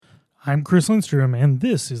I'm Chris Lindstrom, and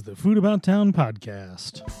this is the Food About Town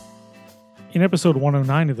podcast. In episode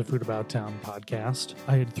 109 of the Food About Town podcast,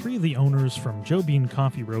 I had three of the owners from Joe Bean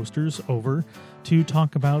Coffee Roasters over to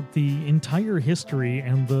talk about the entire history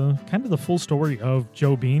and the kind of the full story of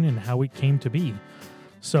Joe Bean and how it came to be.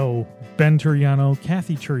 So Ben Turiano,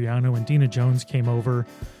 Kathy Turiano, and Dina Jones came over,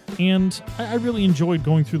 and I really enjoyed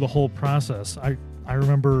going through the whole process. I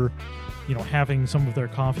remember, having some of their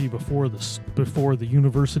coffee before the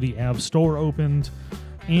University Ave store opened,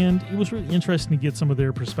 and it was really interesting to get some of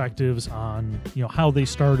their perspectives on, how they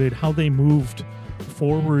started, how they moved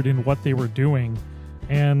forward in what they were doing,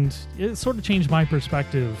 and it sort of changed my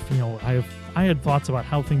perspective. I had thoughts about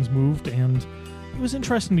how things moved, and it was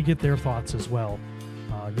interesting to get their thoughts as well,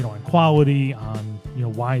 on quality, on,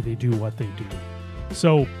 why they do what they do.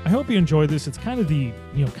 So I hope you enjoy this. It's kind of the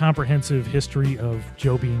comprehensive history of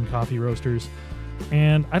Joe Bean Coffee Roasters,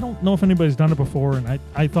 and I don't know if anybody's done it before, and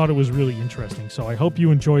I thought it was really interesting. So I hope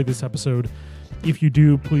you enjoy this episode. If you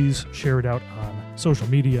do, please share it out on social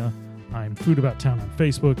media. I'm Food About Town on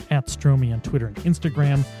Facebook, at Stromy on Twitter and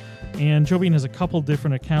Instagram, and Joe Bean has a couple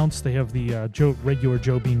different accounts. They have the regular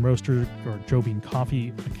Joe Bean Roaster or Joe Bean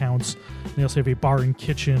Coffee accounts. They also have a bar and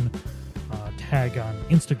kitchen tag on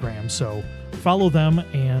Instagram, so follow them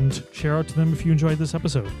and share out to them if you enjoyed this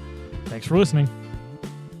episode. Thanks for listening.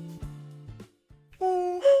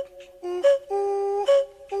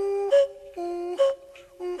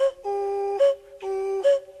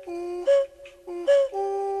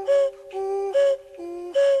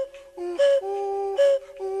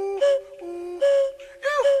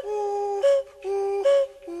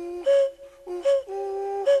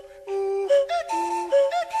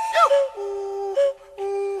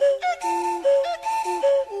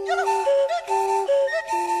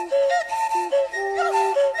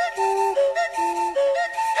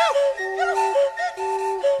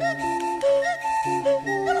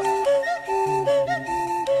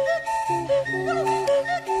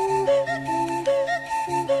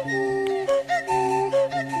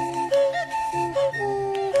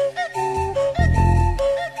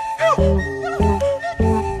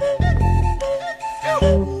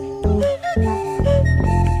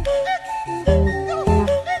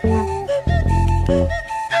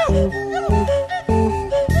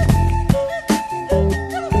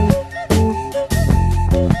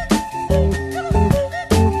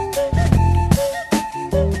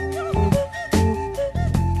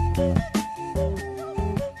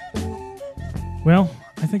 Well,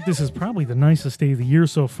 I think this is probably the nicest day of the year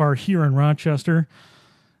so far here in Rochester.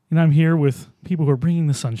 And I'm here with people who are bringing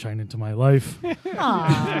the sunshine into my life.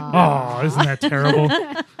 Oh, isn't that terrible?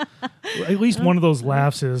 At least one of those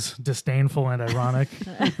laughs is disdainful and ironic.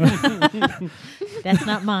 That's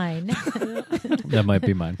not mine. That might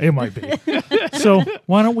be mine. It might be. So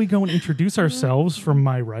why don't we go and introduce ourselves from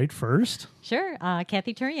my right first? Sure.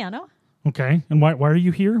 Kathy Turiano. Okay. And why are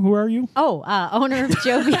you here? Who are you? Oh, owner of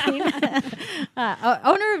Joe Bean.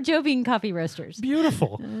 Owner of Joe Bean Coffee Roasters.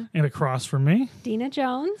 Beautiful. And across from me? Dina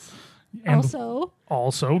Jones. And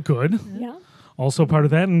also good. Yeah. Also part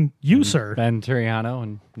of that. And you, sir? Ben Turiano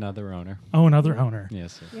and another owner. Oh, another owner.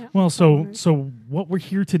 Yes, sir. Yeah. Well, so what we're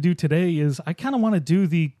here to do today is I kind of want to do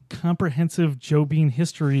the comprehensive Joe Bean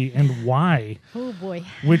history and why. Oh, boy.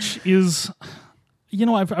 Which is,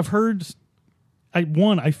 I've heard...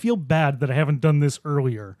 I feel bad that I haven't done this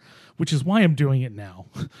earlier, which is why I'm doing it now.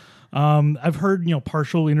 I've heard,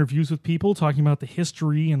 partial interviews with people talking about the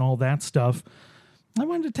history and all that stuff. I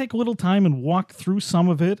wanted to take a little time and walk through some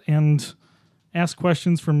of it and ask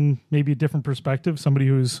questions from maybe a different perspective.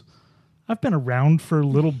 Somebody I've been around for a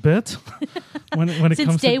little bit when it Since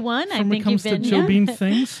comes day to, one, when it comes to Joe Bean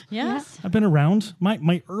things. Yes. I've been around.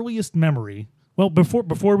 My earliest memory. Well,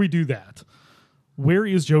 before we do that, where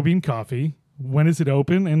is Joe Bean Coffee? When is it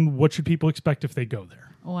open, and what should people expect if they go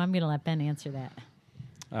there? Oh, I'm going to let Ben answer that.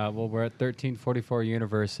 Well, we're at 1344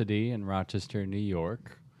 University in Rochester, New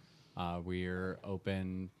York. We're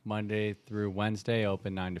open Monday through Wednesday,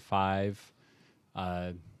 open 9 to 5.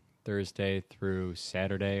 Thursday through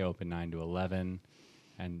Saturday, open 9 to 11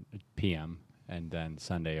 and p.m. And then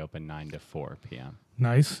Sunday, open 9 to 4 p.m.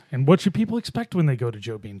 Nice. And what should people expect when they go to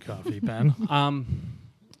Joe Bean Coffee, Ben?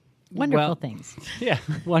 Wonderful things. Yeah,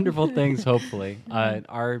 wonderful things, hopefully.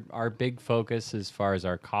 Our big focus as far as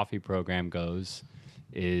our coffee program goes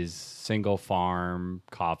is single farm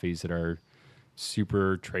coffees that are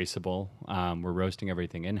super traceable. We're roasting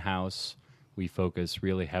everything in-house. We focus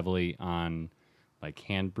really heavily on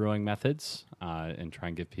hand brewing methods and try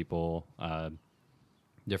and give people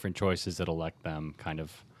different choices that'll let them kind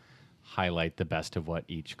of highlight the best of what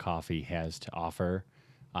each coffee has to offer.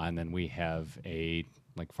 And then we have a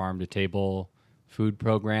like farm to table food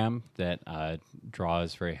program that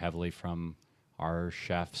draws very heavily from our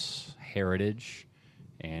chef's heritage,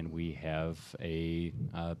 and we have a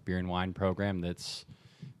beer and wine program that's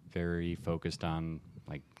very focused on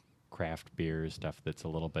like craft beer stuff that's a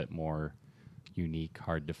little bit more unique,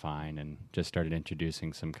 hard to find, and just started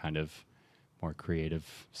introducing some kind of more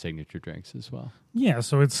creative signature drinks as well. Yeah,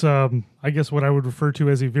 so it's I guess what I would refer to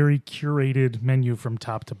as a very curated menu from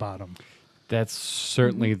top to bottom. That's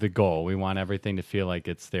certainly the goal. We want everything to feel like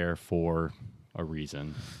it's there for a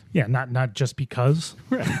reason. Yeah, not just because.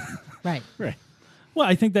 Right. Right. Well,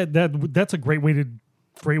 I think that's a great way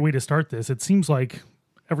to start this. It seems like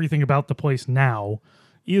everything about the place now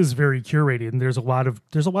is very curated, and there's a lot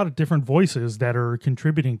of different voices that are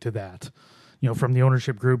contributing to that. You know, from the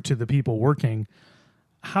ownership group to the people working.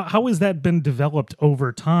 How has that been developed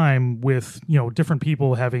over time with, you know, different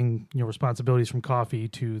people having, you know, responsibilities from coffee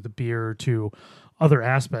to the beer to other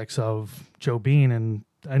aspects of Joe Bean? And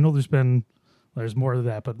I know there's more of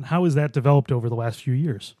that, but how has that developed over the last few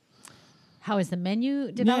years? How is the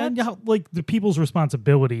menu developed? Yeah, like the people's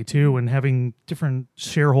responsibility too, and having different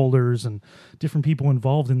shareholders and different people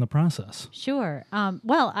involved in the process. Sure.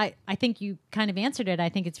 Well, I think you kind of answered it. I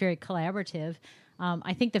think it's very collaborative.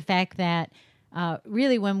 I think the fact that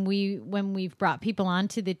really when we've brought people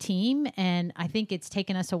onto the team, and I think it's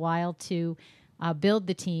taken us a while to build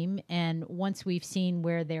the team, and once we've seen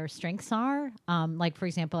where their strengths are, like for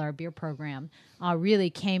example, our beer program really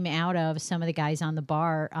came out of some of the guys on the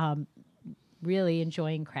bar really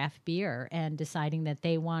enjoying craft beer and deciding that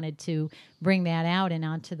they wanted to bring that out and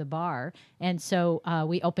onto the bar. And so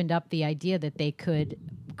we opened up the idea that they could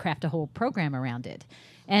craft a whole program around it.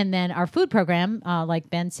 And then our food program,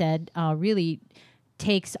 like Ben said, really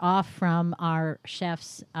takes off from our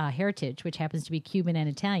chef's heritage, which happens to be Cuban and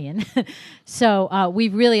Italian. So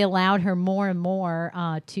we've really allowed her more and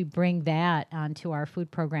more to bring that onto our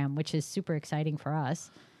food program, which is super exciting for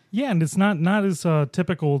us. Yeah, and it's not as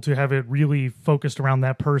typical to have it really focused around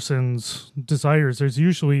that person's desires. There's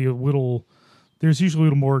usually a little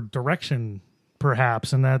more direction,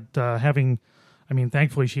 perhaps, and that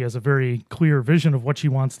thankfully she has a very clear vision of what she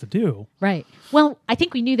wants to do. Right. Well, I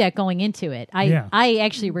think we knew that going into it. Yeah. I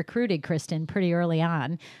actually recruited Kristen pretty early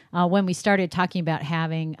on. When we started talking about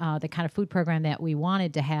having the kind of food program that we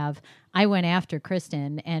wanted to have, I went after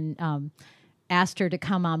Kristen and asked her to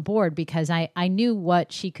come on board because I knew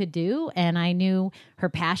what she could do, and I knew her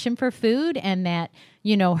passion for food, and that,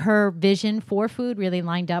 you know, her vision for food really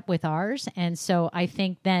lined up with ours. And so I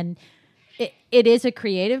think then it is a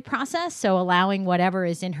creative process, so allowing whatever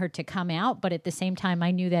is in her to come out, but at the same time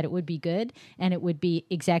I knew that it would be good and it would be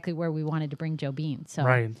exactly where we wanted to bring Joe Bean. So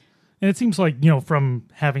right. And it seems like, you know, from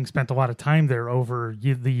having spent a lot of time there over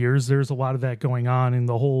the years, there's a lot of that going on in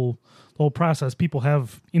the whole process. People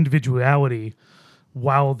have individuality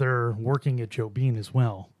while they're working at Joe Bean as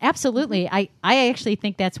well. Absolutely. I actually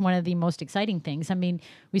think that's one of the most exciting things. I mean,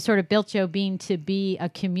 we sort of built Joe Bean to be a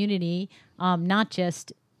community, not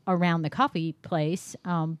just around the coffee place,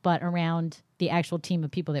 but around the actual team of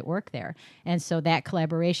people that work there. And so that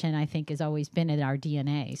collaboration, I think, has always been in our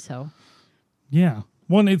DNA. So, yeah.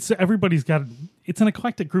 Well, it's an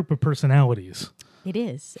eclectic group of personalities. It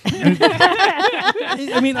is.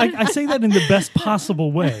 I mean, I say that in the best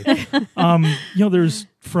possible way. You know, there's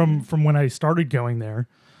from when I started going there,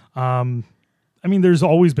 I mean, there's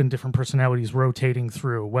always been different personalities rotating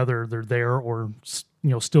through, whether they're there or, you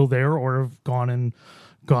know, still there or have gone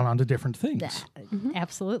on to different things.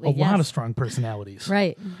 Absolutely. A lot of strong personalities.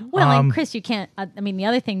 Right. Well, and Chris, you can't, the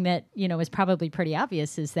other thing that, you know, is probably pretty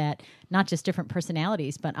obvious is that not just different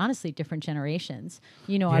personalities, but honestly, different generations,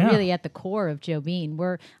 you know, are really at the core of Joe Bean.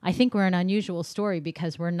 I think we're an unusual story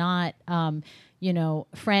because we're not, you know,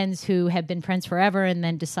 friends who have been friends forever and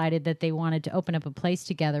then decided that they wanted to open up a place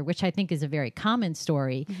together, which I think is a very common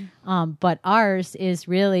story. But ours is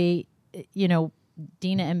really, you know,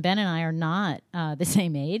 Dina and Ben and I are not the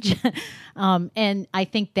same age. And I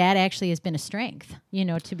think that actually has been a strength, you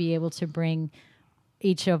know, to be able to bring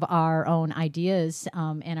each of our own ideas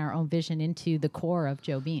and our own vision into the core of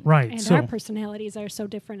Joe Bean. Right. And our personalities are so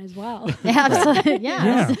different as well. Absolutely.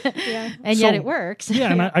 Yes. Yeah. And yet it works.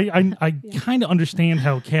 Yeah. And I kind of understand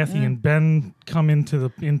how Kathy and Ben come into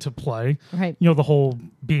play. Right. You know, the whole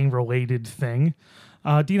being related thing.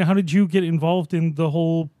 Dina, how did you get involved in the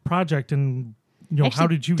whole project, and you know, actually, how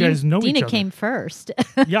did you guys know Dina each other? came first.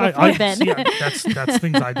 Yeah, that's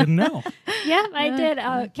things I didn't know. Yeah, I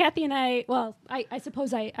did. Kathy and I, well, I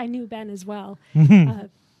suppose I knew Ben as well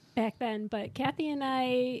back then, but Kathy and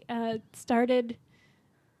I started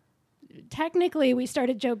technically, we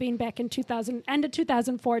started Joe Bean back in 2000, end of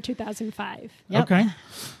 2004, 2005. Yep. Okay.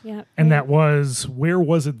 Yeah. And that was, where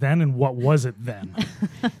was it then and what was it then?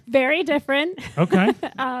 very different. Okay.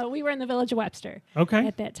 We were in the Village of Webster Okay.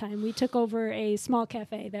 at that time. We took over a small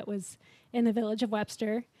cafe that was in the Village of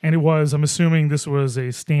Webster. And it was, I'm assuming this was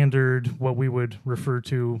a standard, what we would refer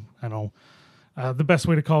to, I don't know, the best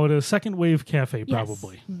way to call it, a second wave cafe, Yes.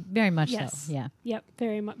 probably. Very much Yes. so. Yeah. Yep.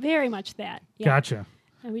 Very much that. Yep. Gotcha.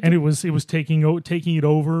 And we And did- it was taking it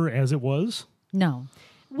over as it was? No.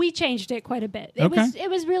 we changed it quite a bit. Okay. It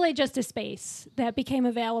was really just a space that became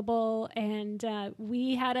available, and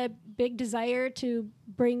we had a big desire to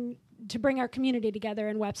bring our community together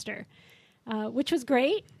in Webster, which was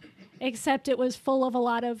great. Except it was full of a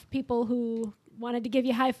lot of people who wanted to give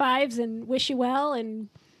you high fives and wish you well, and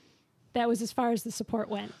that was as far as the support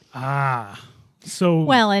went. So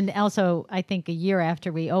Well, and also, I think a year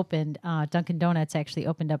after we opened, Dunkin' Donuts actually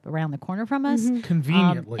opened up around the corner from us.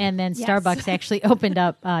 conveniently. And then Yes. Starbucks actually opened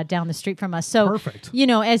up down the street from us. So, Perfect.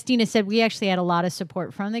 As Dina said, we actually had a lot of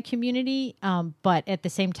support from the community. But at the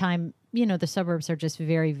same time, the suburbs are just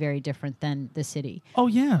very, very different than the city. oh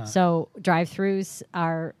yeah. So drive-throughs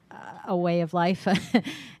are a way of life.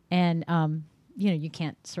 And, you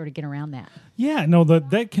can't sort of get around that. Yeah, no,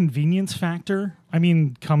 that convenience factor, I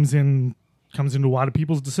mean, comes into a lot of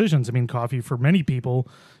people's decisions. I mean, coffee for many people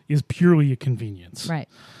is purely a convenience. Right.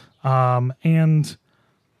 And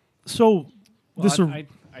so Well,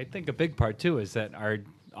 I think a big part too is that our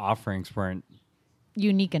offerings weren't.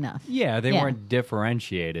 Unique enough. Yeah, they Yeah. weren't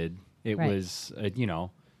differentiated. It Right. was,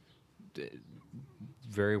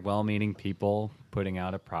 very well-meaning people putting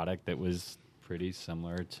out a product that was pretty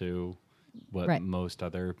similar to what Right. most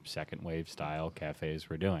other second-wave style cafes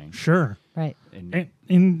were doing. sure. Right.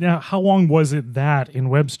 And how long was it that in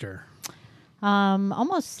Webster?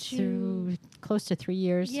 Almost through close to 3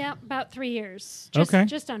 years. Yeah, about 3 years. Okay.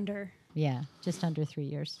 Just under. Yeah, just under 3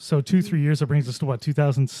 years. So 2-3 years, that brings us to what,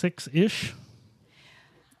 2006-ish?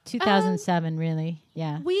 2007, really.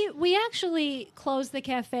 Yeah. We actually closed the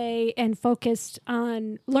cafe and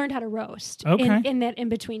learned how to roast Okay. in that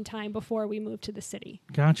in-between time before we moved to the city.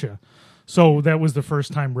 Gotcha. So that was the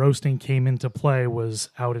first time roasting came into play, was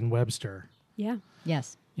out in Webster. Yeah.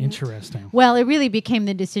 Yes. Interesting. Well, it really became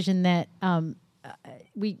the decision that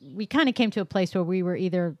we kind of came to a place where we were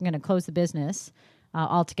either going to close the business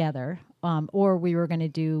altogether, or we were going to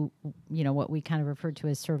do, what we kind of referred to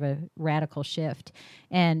as sort of a radical shift.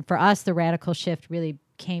 And for us, the radical shift really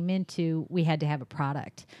came into we had to have a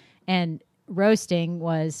product, and roasting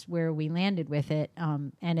was where we landed with it.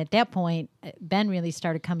 And at that point, Ben really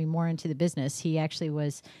started coming more into the business. He actually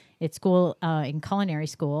was at school in culinary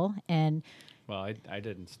school, and Well, I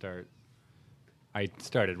didn't start. I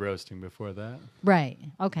started roasting before that. right,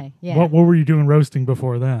 okay, yeah. What were you doing roasting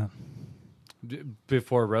before that?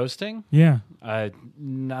 Before roasting? Yeah.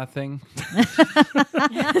 Nothing.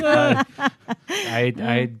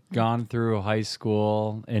 I'd gone through high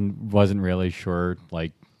school and wasn't really sure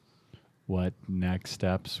what next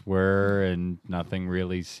steps were, and nothing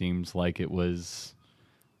really seems like it was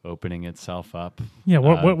opening itself up. Yeah,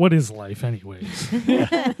 what is life anyways?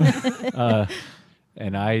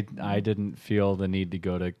 And I didn't feel the need to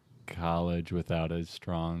go to college without a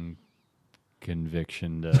strong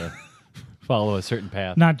conviction to follow a certain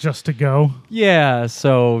path. Not just to go. Yeah,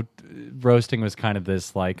 so roasting was kind of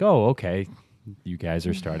this oh, okay, you guys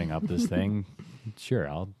are starting up this thing. Sure,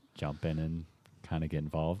 I'll jump in and kind of get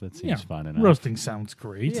involved. That seems fun enough. Roasting sounds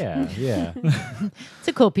great. Yeah. It's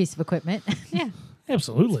a cool piece of equipment. Yeah.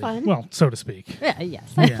 Absolutely. It's fun. Well, so to speak. Yeah, yes.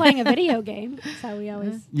 It's like Yeah. playing a video game. That's how we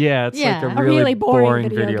always... Yeah, it's Yeah. like a A really, really boring boring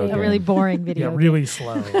video video game. game. A really boring Yeah, video. really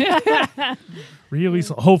slow. Really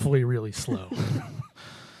slow. Hopefully really slow.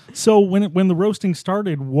 So when the roasting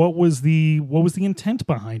started, what was the intent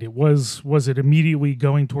behind it? Was it immediately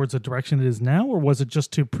going towards the direction it is now, or was it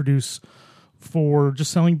just to produce for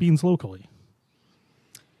just selling beans locally?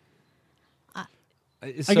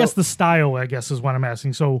 I guess the style, is what I'm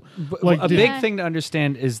asking. So, a did- big thing to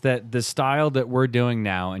understand is that the style that we're doing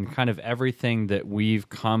now and kind of everything that we've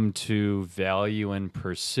come to value and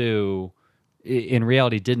pursue in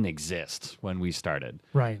reality didn't exist when we started.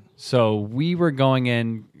 right. So we were going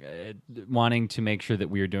in wanting to make sure that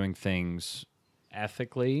we were doing things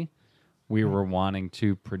ethically. We were wanting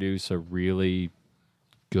to produce a really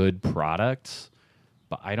good product,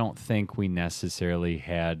 but I don't think we necessarily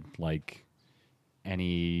had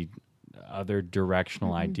any other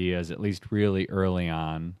directional ideas, at least really early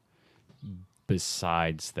on,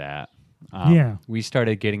 besides that. Yeah. We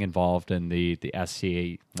started getting involved in the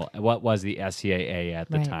SCA, what was the SCAA at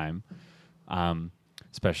the Right. time,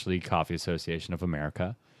 especially Coffee Association of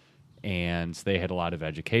America. And they had a lot of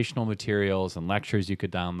educational materials and lectures you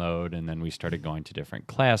could download. And then we started going to different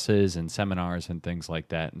classes and seminars and things like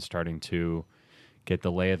that, and starting to get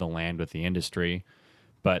the lay of the land with the industry.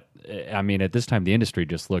 But I mean, at this time, the industry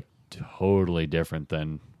just looked totally different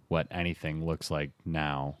than what anything looks like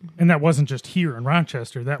now. And that wasn't just here in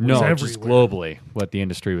Rochester. That was everywhere. Just globally what the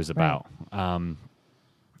industry was about.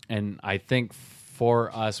 And I think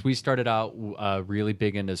for us, we started out really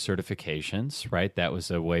big into certifications, right? That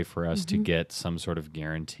was a way for us to get some sort of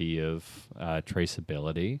guarantee of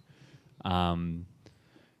traceability.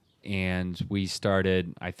 And we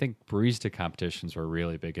started, I think barista competitions were a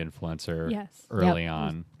really big influencer early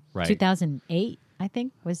on, right? 2008, I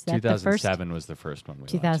think, was that the first? 2007 was the first one we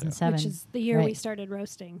 2007. Which is the year we started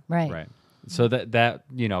roasting. Right. So that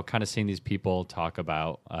kind of seeing these people talk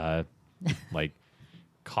about like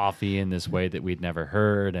coffee in this way that we'd never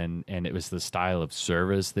heard, and it was the style of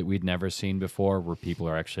service that we'd never seen before, where people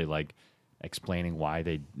are actually like explaining why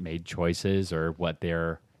they made choices or what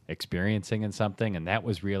they're experiencing in something, and that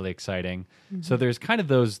was really exciting. So there's kind of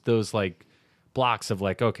those like blocks of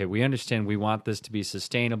like, okay, we understand we want this to be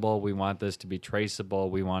sustainable, we want this to be traceable,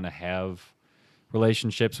 we want to have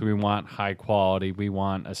relationships, we want high quality, we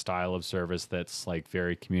want a style of service that's like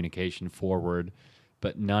very communication forward,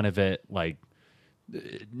 but none of it, like,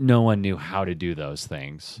 no one knew how to do those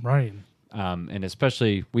things. Right. And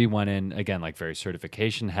especially we went in, again, like very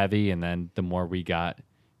certification heavy, and then the more we got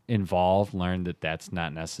involved, learned that that's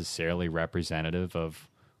not necessarily representative of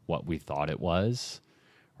what we thought it was,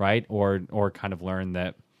 right? Or kind of learned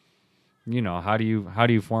that, how do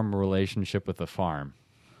you form a relationship with a farm?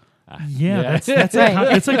 That's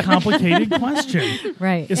it's a complicated question,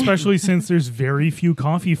 right? Especially since there's very few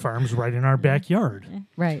coffee farms right in our backyard,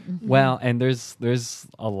 right? Well, and there's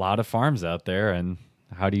a lot of farms out there, and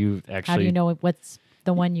how do you know what's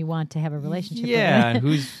the one you want to have a relationship with? Yeah, and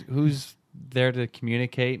who's there to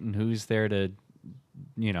communicate, and who's there to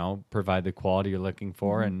provide the quality you're looking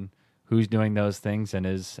for, and who's doing those things and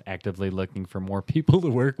is actively looking for more people to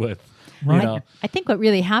work with. Right. I think what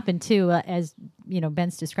really happened too, as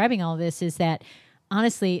Ben's describing all of this, is that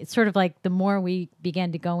honestly, it's sort of like the more we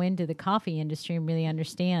began to go into the coffee industry and really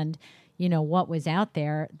understand, what was out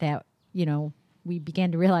there, that, we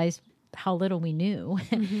began to realize how little we knew.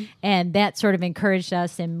 And that sort of encouraged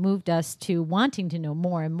us and moved us to wanting to know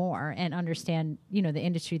more and more and understand, the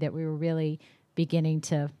industry that we were really beginning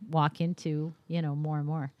to walk into, more and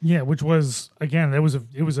more. Yeah, which was, again, it was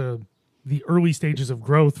the early stages of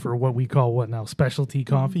growth for what we call now specialty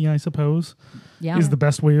coffee, I suppose. Yeah. Is the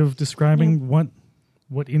best way of describing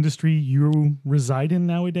what industry you reside in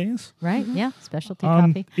nowadays. Right. Yeah. Specialty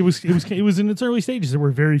coffee. It was in its early stages. There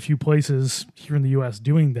were very few places here in the US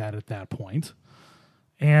doing that at that point.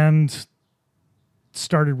 And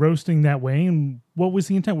started roasting that way. And what was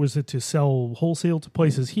the intent? Was it to sell wholesale to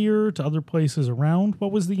places here, to other places around?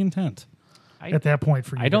 What was the intent at that point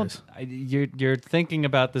for you guys? You're thinking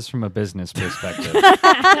about this from a business perspective.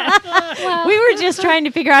 We were just trying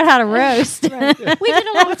to figure out how to roast. Right. We did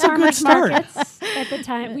a lot of farmers markets at the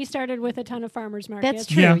time. We started with a ton of farmers markets. That's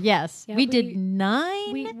true. Yeah. Yes, Yeah, we did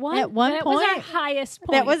 9 We won at one that point. was our highest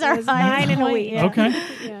point. That was our It highest 9 in a point, week. yeah. Okay.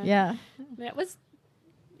 Yeah. That was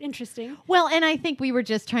interesting. Well, and I think we were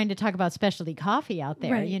just trying to talk about specialty coffee out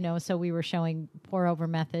there, Right. so we were showing pour over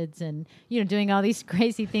methods and, doing all these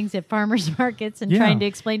crazy things at farmers markets and Yeah. trying to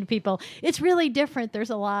explain to people it's really different. There's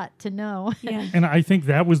a lot to know. Yeah. And I think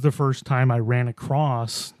that was the first time I ran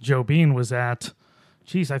across Joe Bean was at,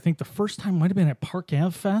 I think the first time might have been at Park Ave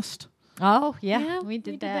Fest. Oh, yeah, we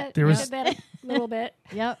did that. There we was- did that a little bit.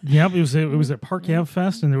 Yep. Yep, it was at Park Ave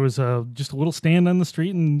Fest, and there was just a little stand on the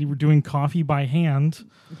street, and you were doing coffee by hand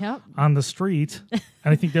Yep. on the street.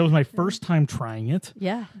 And I think that was my first time trying it.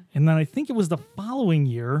 Yeah. And then I think it was the following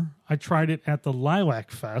year I tried it at the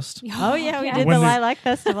Lilac Fest Oh, yeah, we Yeah. did When the the- Lilac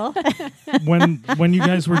Festival. when you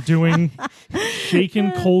guys were doing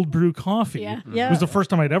shaken cold brew coffee. Yeah. Yeah. It was the first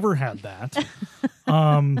time I'd ever had that.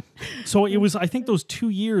 So it was, I think, those 2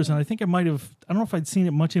 years, and I think I don't know if I'd seen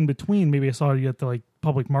it much in between. Maybe I saw it at the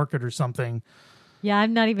public market or something. Yeah,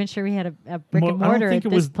 I'm not even sure we had a brick and I mortar don't think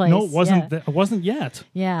at it this was. place. No, it wasn't. Yeah. It wasn't yet.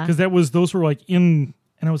 Yeah. Because those were like in,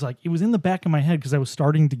 and I was like, it was in the back of my head because I was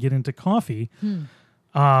starting to get into coffee.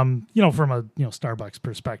 From a Starbucks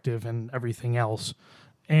perspective and everything else.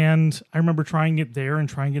 And I remember trying it there and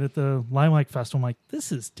trying it at the Lilac Festival. I'm like,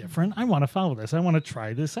 this is different. I want to follow this. I want to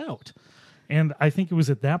try this out. And I think it was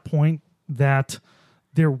at that point that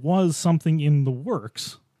there was something in the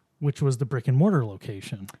works, which was the brick and mortar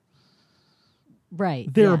location.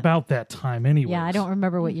 Right. they're yeah. about that time anyway. Yeah, I don't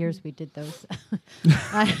remember what years we did those.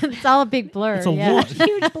 It's all a big blur. It's a yeah. lot.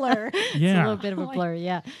 Huge blur. It's a Yeah. little bit of a blur,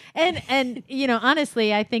 yeah. And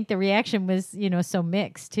honestly, I think the reaction was, so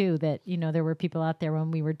mixed too, that, there were people out there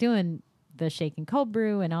when we were doing the Shake and Cold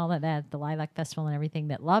Brew and all of that, the Lilac Festival and everything,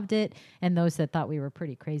 that loved it, and those that thought we were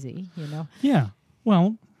pretty crazy, Yeah.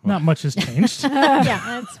 Well, not much has changed. Yeah,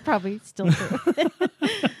 that's probably still true.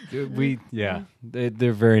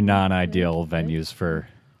 They're very non-ideal venues for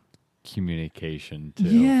communication too.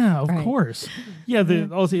 Yeah, of Right. course. Yeah,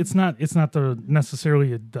 also it's not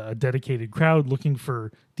necessarily a dedicated crowd looking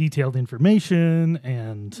for detailed information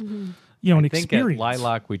and an I think experience. at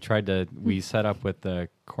Lilac we set up with the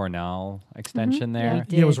Cornell extension there.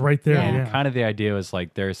 We Yeah, it was did. right there. Yeah. Yeah. Kind of the idea was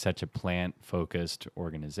like they're such a plant-focused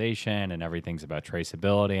organization and everything's about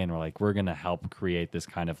traceability, and we're going to help create this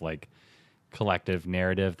kind of like collective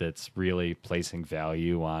narrative that's really placing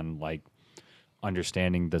value on like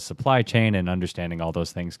understanding the supply chain and understanding all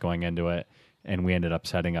those things going into it. And we ended up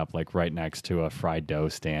setting up like right next to a fried dough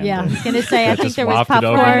stand. Yeah, I and- was going to say, I that think just there was wafted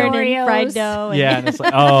over. popcorn and Oreos. fried dough. And Yeah, and it's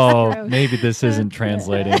like, oh, Gross. maybe this isn't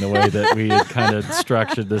translating the way that we had kind of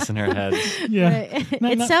structured this in our heads. Yeah. Right.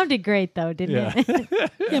 Not- It not- sounded great, though, didn't Yeah. it? Yeah,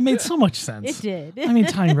 it made so much sense. It did. I mean,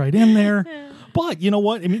 tying right in there. But you know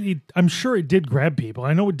what? I mean, I'm sure it did grab people.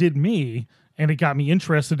 I know it did me, and it got me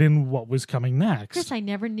interested in what was coming next. Chris, I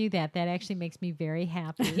never knew that. That actually makes me very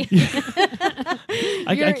happy.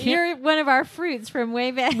 I can't. You're one of our fruits from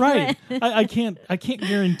way back Right. when. I can't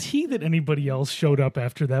guarantee that anybody else showed up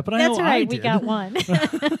after that, but I That's know right. I We did. got one.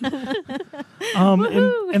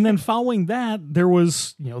 And then following that, there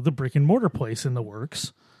was, the brick and mortar place in the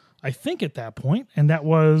works, I think at that point, and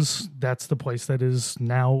that's the place that is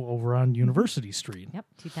now over on University Street. Yep,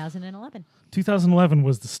 2011. 2011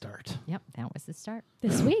 was the start. Yep, that was the start.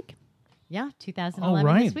 This week. Yeah, 2011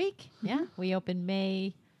 right. this week. Yeah, we opened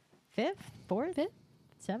May 5th, 4th, 5th,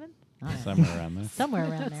 7th. I don't know. Somewhere around there. Somewhere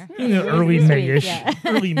around there. Early This week, May-ish, yeah.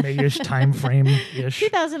 early May-ish time frame ish.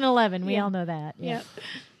 2011, we Yeah. all know that. Yeah.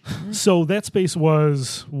 Yep. So that space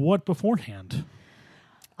was what beforehand?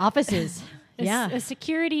 Offices. Yeah. A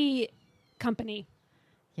security company.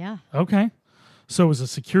 Yeah. Okay. So it was a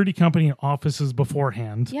security company and offices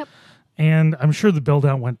beforehand. Yep. And I'm sure the build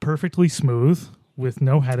out went perfectly smooth with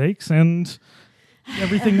no headaches and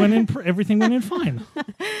everything went in fine.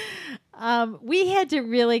 We had to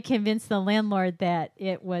really convince the landlord that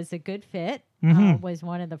it was a good fit. Was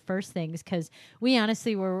one of the first things, because we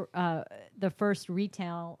honestly were the first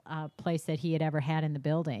retail place that he had ever had in the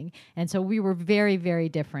building, and so we were very, very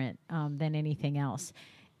different than anything else.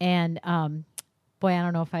 And boy, I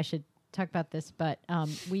don't know if I should talk about this, but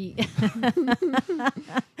we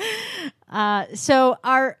so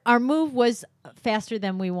our move was faster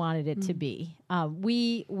than we wanted it to be.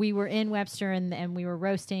 We were in Webster and we were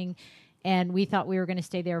roasting, and we thought we were going to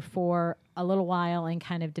stay there for a little while and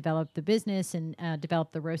kind of develop the business and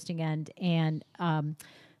develop the roasting end. And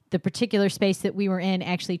the particular space that we were in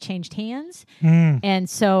actually changed hands. And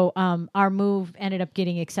so our move ended up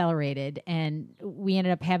getting accelerated, and we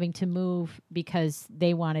ended up having to move because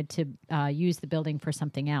they wanted to use the building for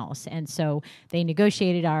something else. And so they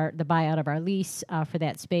negotiated the buyout of our lease for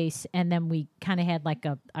that space, and then we kind of had like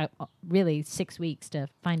a really 6 weeks to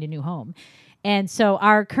find a new home. And so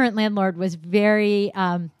our current landlord was very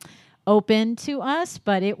open to us,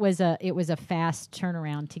 but it was a fast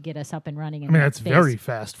turnaround to get us up and running. I mean, that's very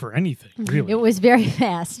fast for anything, really. It was very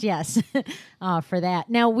fast, yes, for that.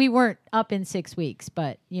 Now, we weren't up in 6 weeks,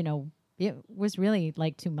 but, it was really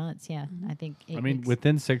like 2 months, yeah, I think 8 weeks.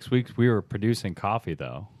 Within 6 weeks, we were producing coffee,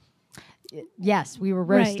 though. Yes, we were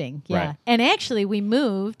Right. roasting, yeah. Right. And actually, we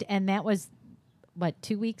moved, and that was,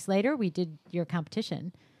 2 weeks later, we did your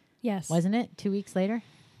competition, Yes. wasn't it? 2 weeks later?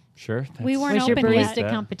 Sure. We weren't Was your open yet. barista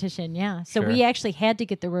competition, yeah. So Sure. we actually had to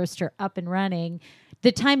get the roaster up and running.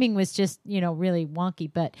 The timing was just, really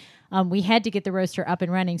wonky, but we had to get the roaster up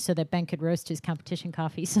and running so that Ben could roast his competition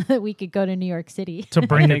coffee so that we could go to New York City. To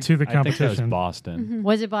bring it to the I think that was competition. Boston.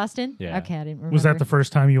 Was it Boston? Yeah. Okay, I didn't remember. Was that the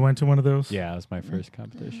first time you went to one of those? Yeah, it was my first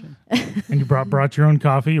competition. And you brought your own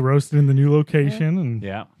coffee, roasted in the new location, and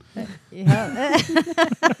Yeah. Yeah.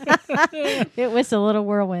 It was a little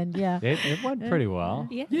whirlwind, yeah. It went pretty well.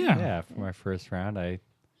 Yeah. yeah. Yeah, for my first round, I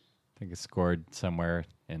think I scored somewhere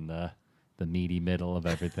in the meaty middle of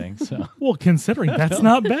everything. So Well, considering that's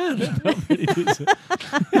not bad.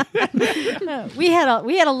 We had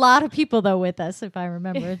a lot of people though with us, if I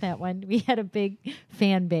remember that one. We had a big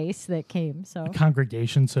fan base that came. So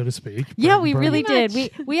Congregation, so to speak. yeah, we Pretty really much.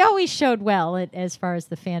 did. We always showed well as far as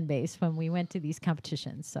the fan base when we went to these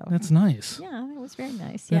competitions. So That's nice. yeah, it was very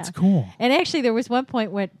nice. That's yeah. cool. And actually, there was one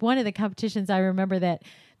point when one of the competitions I remember that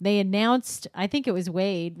they announced, I think it was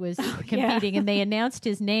Wade was competing, and they announced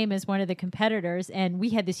his name as one of the competitors. And we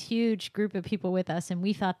had this huge group of people with us, and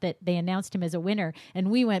we thought that they announced him as a winner, and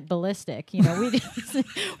we went ballistic. You know, we just,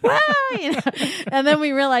 wow, you know. And then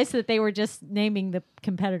we realized that they were just naming the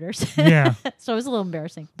competitors. Yeah. So it was a little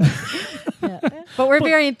embarrassing. Yeah. But we're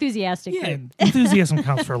very enthusiastic. Yeah, enthusiasm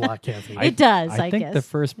counts for a lot, Kathy. It does, I think guess. the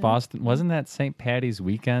first Boston, wasn't that St. Patty's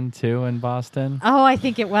weekend too in Boston? Oh, I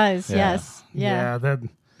think it was. Yeah. Yes. Yeah.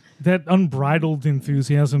 That unbridled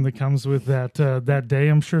enthusiasm that comes with that day,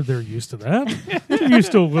 I'm sure they're used to that. They're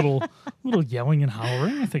used to a little yelling and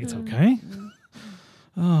hollering. I think it's okay.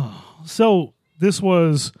 Oh, so this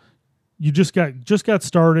was you just got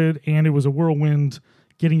started, and it was a whirlwind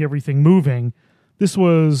getting everything moving. This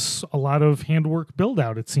was a lot of handwork build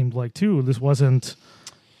out. It seemed like too. This wasn't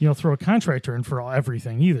throw a contractor in for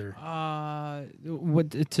everything either.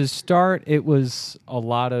 To start, it was a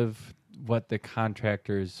lot of what the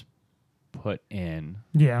contractors put in.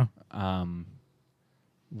 Yeah.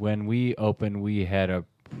 When we opened, we had a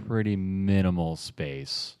pretty minimal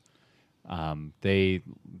space. They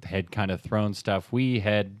had kind of thrown stuff. We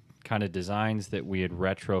had kind of designs that we had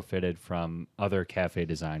retrofitted from other cafe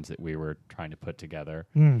designs that we were trying to put together.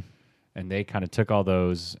 Mm. And they kind of took all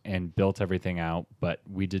those and built everything out, but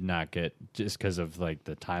we did not get, just because of like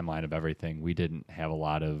the timeline of everything, we didn't have a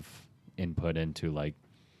lot of input into like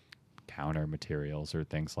counter materials or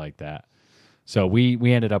things like that. So we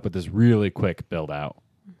ended up with this really quick build out,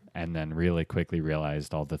 and then really quickly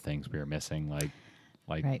realized all the things we were missing, like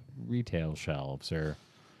Right. retail shelves or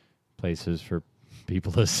places for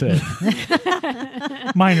people to sit.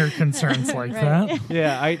 Minor concerns like Right. that.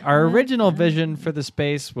 Yeah, our original vision for the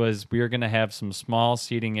space was we were going to have some small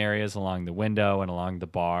seating areas along the window and along the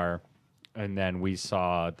bar. And then we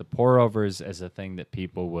saw the pour-overs as a thing that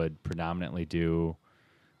people would predominantly do,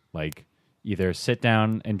 like either sit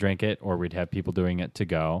down and drink it, or we'd have people doing it to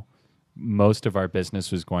go. Most of our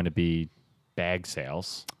business was going to be bag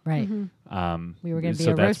sales. Right. Mm-hmm. We were going to be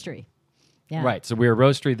so a that's- roastery. Yeah. Right. So we're a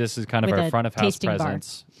roastery. This is kind of With our a front of house tasting bar.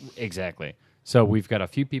 presence. Exactly. So we've got a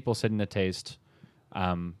few people sitting to taste,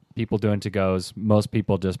 people doing to goes, most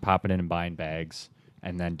people just popping in and buying bags,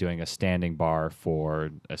 and then doing a standing bar for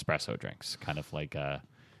espresso drinks, kind of like a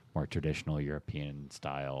more traditional European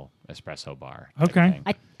style espresso bar. type Okay.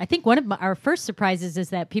 thing. I think one of our first surprises is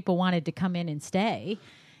that people wanted to come in and stay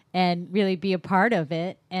and really be a part of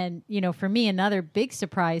it. And, for me, another big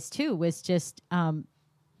surprise too was just,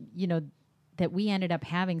 that we ended up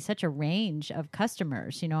having such a range of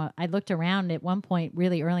customers. I looked around at one point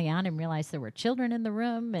really early on and realized there were children in the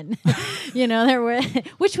room, and there were,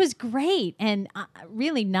 which was great, and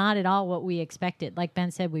really not at all what we expected. Like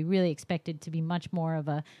Ben said, we really expected to be much more of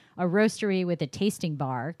a roastery with a tasting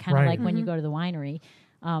bar, kind of Right. like when you go to the winery.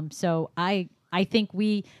 So I think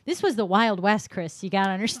this was the Wild West, Chris. You got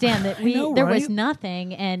to understand that there was right?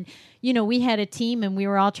 nothing, and we had a team, and we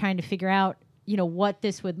were all trying to figure out what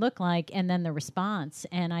this would look like, and then the response.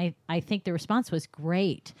 And I think the response was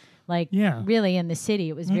great. Like, Yeah. really, in the city,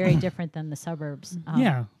 it was very different than the suburbs.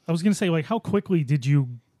 Yeah. I was going to say, like, how quickly did you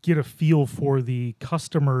get a feel for the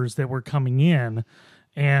customers that were coming in,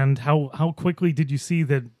 and how quickly did you see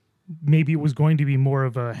that maybe it was going to be more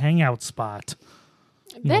of a hangout spot?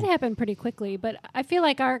 That happened pretty quickly, but I feel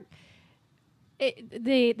like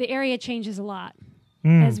the area changes a lot.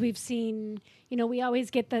 As we've seen, we always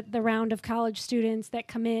get the round of college students that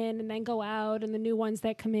come in and then go out, and the new ones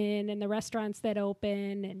that come in, and the restaurants that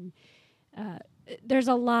open, and there's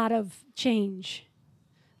a lot of change.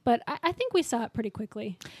 But I think we saw it pretty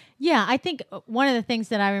quickly. Yeah, I think one of the things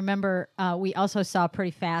that I remember we also saw pretty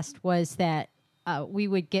fast was that we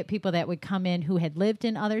would get people that would come in who had lived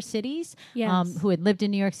in other cities, Yes. who had lived in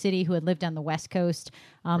New York City, who had lived on the West Coast,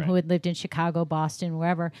 who had lived in Chicago, Boston,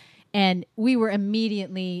 wherever. And we were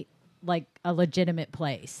immediately like a legitimate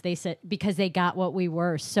place. They said, because they got what we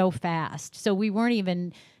were so fast. So we weren't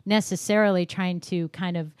even necessarily trying to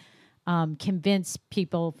kind of convince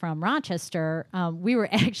people from Rochester. We were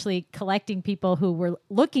actually collecting people who were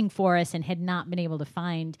looking for us and had not been able to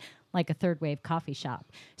find like a third wave coffee shop.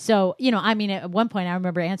 So, at one point I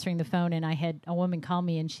remember answering the phone, and I had a woman call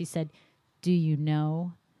me, and she said, "Do you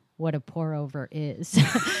know what a pour over is?"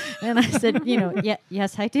 And I said,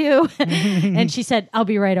 yes, I do. And she said, "I'll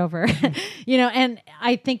be right over." And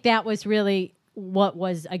I think that was really what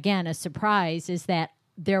was, again, a surprise, is that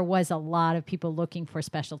there was a lot of people looking for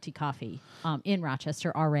specialty coffee in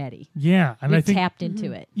Rochester already. Yeah, and We I think tapped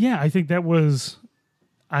into it. Yeah, I think that was.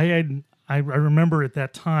 I remember at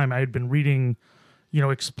that time I had been reading,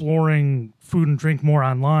 exploring food and drink more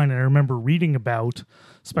online, and I remember reading about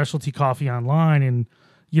specialty coffee online, and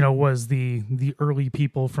was the early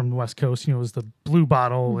people from the West Coast. It was the Blue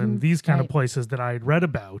Bottle and these kind of Right. places that I had read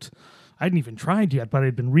about. I hadn't even tried yet, but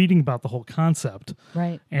I'd been reading about the whole concept.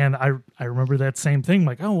 Right. And I remember that same thing,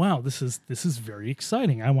 like, oh wow, this is very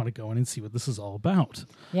exciting. I want to go in and see what this is all about.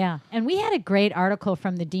 Yeah. And we had a great article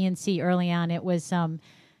from the DNC early on. It was, do you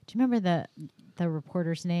remember the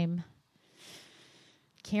reporter's name?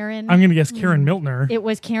 Karen. I'm going to guess Karen Miltner. It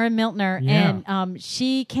was Karen Miltner, Yeah. and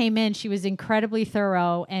she came in. She was incredibly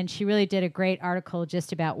thorough, and she really did a great article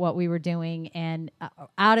just about what we were doing. And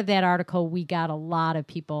out of that article, we got a lot of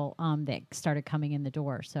people that started coming in the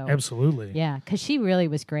door. So Absolutely. yeah, because she really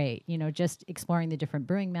was great. Just exploring the different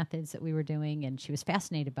brewing methods that we were doing, and she was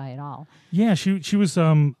fascinated by it all. Yeah, she was.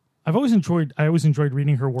 I always enjoyed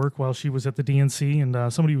reading her work while she was at the DNC,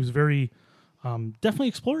 and somebody who was very definitely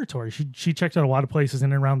exploratory. She checked out a lot of places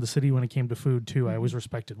in and around the city when it came to food too. I always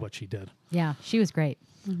respected what she did. Yeah, she was great.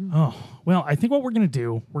 Oh well, I think what we're going to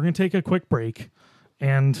do, we're going to take a quick break,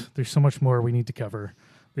 and there's so much more we need to cover.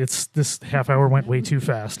 This half hour went way too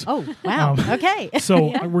fast. Oh wow! Okay. So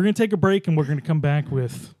we're going to take a break, and we're going to come back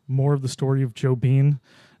with more of the story of Joe Bean,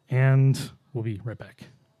 and we'll be right back.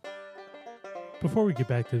 Before we get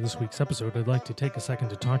back to this week's episode, I'd like to take a second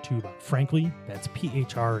to talk to you about Frankly. That's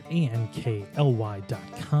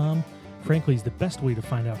PHRANKLY.com. Frankly is the best way to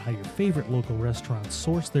find out how your favorite local restaurants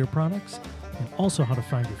source their products, and also how to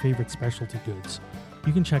find your favorite specialty goods.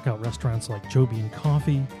 You can check out restaurants like Joe Bean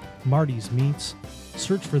Coffee, Marty's Meats.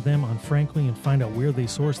 Search for them on Frankly and find out where they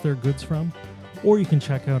source their goods from. Or you can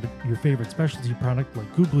check out your favorite specialty product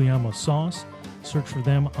like Guglielmo sauce. Search for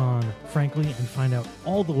them on Frankly and find out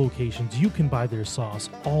all the locations you can buy their sauce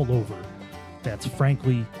all over. That's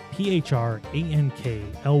Frankly,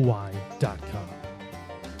 PHRANKLY.com.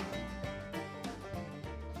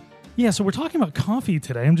 Yeah, so we're talking about coffee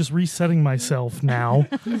today. I'm just resetting myself now.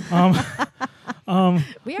 We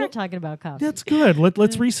are talking about coffee. That's good.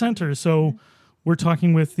 Let's recenter. So we're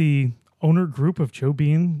talking with the owner group of Joe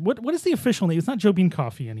Bean. What is the official name? It's not Joe Bean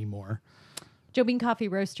Coffee anymore. Joe Bean Coffee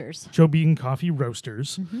Roasters. Joe Bean Coffee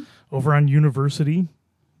Roasters over on University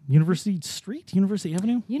Street, University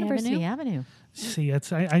Avenue. University Avenue. See,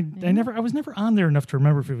 I was never on there enough to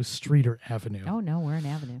remember if it was street or avenue. Oh no, we're an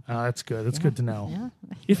avenue. That's good. That's good to know. Yeah.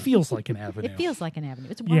 It feels like an avenue. It feels like an avenue.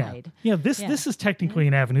 It's yeah. wide. Yeah, this is technically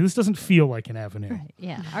an avenue. This doesn't feel like an avenue. Right.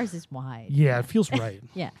 Yeah, ours is wide. Yeah, it feels right.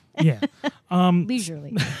 Yeah. Yeah.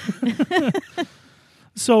 Leisurely.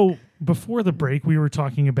 So before the break, we were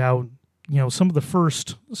talking about some of the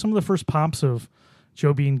first pops of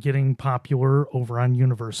Joe Bean getting popular over on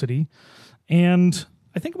University, and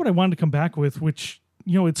I think what I wanted to come back with, which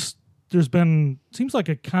there's been seems like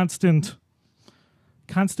a constant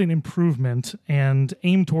improvement and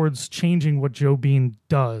aim towards changing what Joe Bean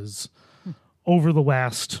does over the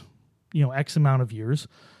last X amount of years,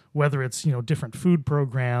 whether it's different food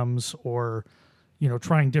programs or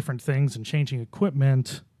trying different things and changing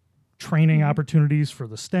equipment, training opportunities for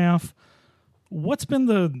the staff. What's been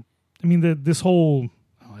this whole,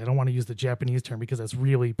 I don't want to use the Japanese term because that's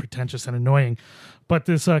really pretentious and annoying, but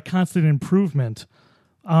this constant improvement,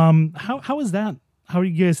 how is that? How do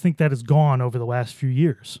you guys think that has gone over the last few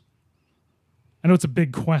years? I know it's a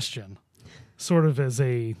big question, sort of as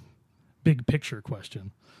a big picture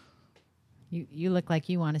question. You look like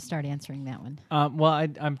you want to start answering that one. Well,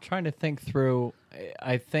 I'm trying to think through.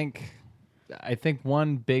 I think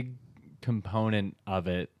one big component of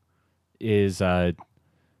it is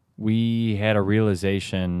we had a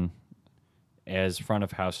realization as front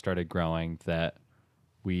of house started growing that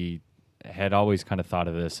we had always kind of thought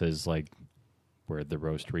of this as like we're the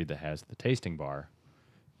roastery that has the tasting bar,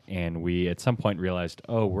 and we at some point realized,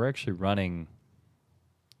 we're actually running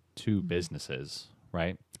two businesses,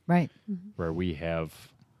 right? Right. Where we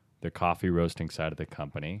have the coffee roasting side of the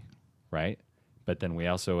company, right? But then we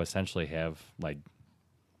also essentially have like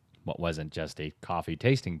what wasn't just a coffee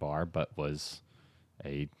tasting bar, but was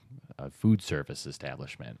a food service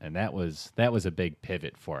establishment, and that was a big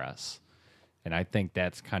pivot for us. And I think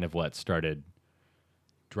that's kind of what started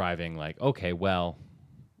driving, like, okay, well,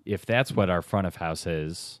 if that's what our front of house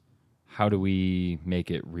is, how do we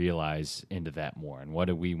make it realize into that more? And what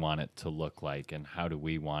do we want it to look like? And how do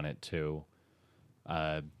we want it to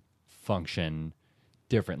function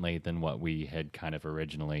differently than what we had kind of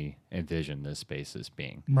originally envisioned this space as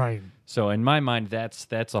being? Right. So in my mind,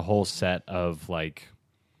 that's a whole set of like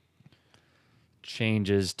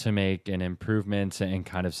changes to make and improvements and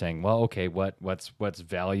kind of saying, well, okay, what's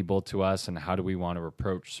valuable to us and how do we want to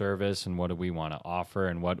approach service and what do we want to offer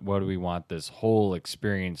and what do we want this whole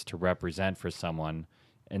experience to represent for someone.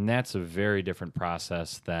 And that's a very different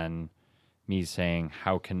process than me saying,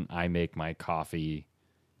 how can I make my coffee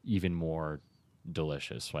even more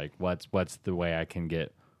delicious? Like what's the way I can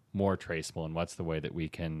get more traceable and what's the way that we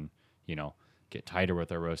can, get tighter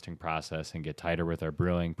with our roasting process and get tighter with our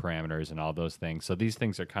brewing parameters and all those things. So these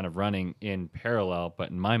things are kind of running in parallel, but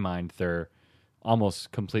in my mind, they're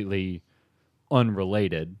almost completely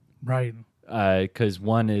unrelated. Right. Because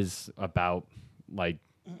one is about like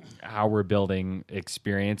how we're building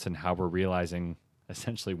experience and how we're realizing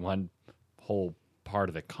essentially one whole part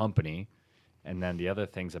of the company. And then the other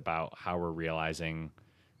thing's about how we're realizing,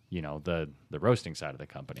 the roasting side of the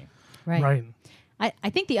company. Right.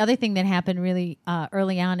 I think the other thing that happened really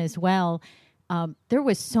early on as well, there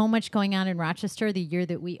was so much going on in Rochester the year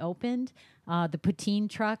that we opened. The poutine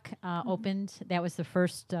truck opened. That was the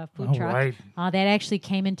first food truck. Right. That actually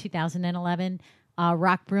came in 2011.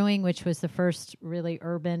 Rock Brewing, which was the first really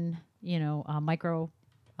urban, micro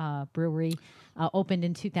brewery, opened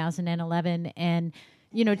in 2011. And,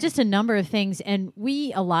 just a number of things. And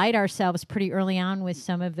we allied ourselves pretty early on with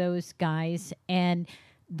some of those guys. And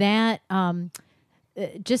that...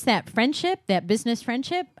 just that friendship, that business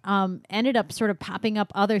friendship, ended up sort of popping up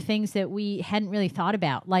other things that we hadn't really thought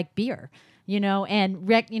about, like beer, and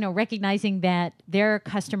recognizing that their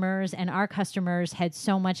customers and our customers had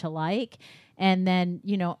so much alike. And then,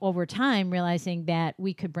 over time, realizing that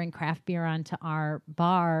we could bring craft beer onto our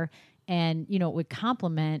bar and, it would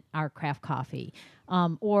complement our craft coffee.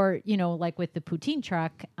 Or, like with the poutine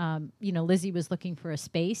truck, Lizzie was looking for a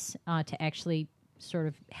space to actually sort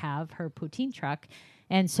of have her poutine truck.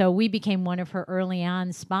 And so we became one of her early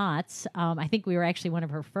on spots. I think we were actually one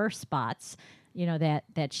of her first spots,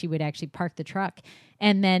 that she would actually park the truck.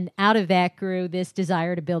 And then out of that grew this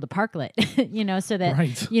desire to build a parklet, so that,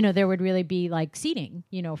 Right. There would really be like seating,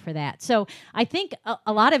 for that. So I think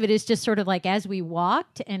a lot of it is just sort of like as we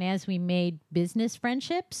walked and as we made business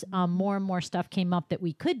friendships, more and more stuff came up that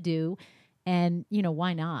we could do. And,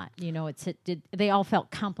 why not? They all felt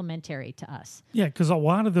complementary to us. Yeah, because a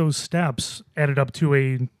lot of those steps added up to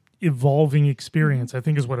a evolving experience, I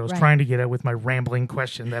think is what I was trying to get at with my rambling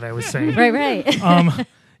question that I was saying. Right.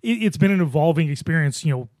 It's been an evolving experience.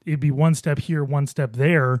 It'd be one step here, one step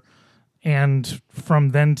there. And from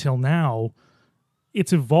then till now,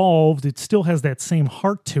 it's evolved. It still has that same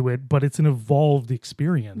heart to it, but it's an evolved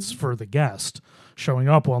experience for the guest showing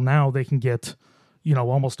up. Well, now they can get...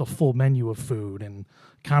 almost a full menu of food and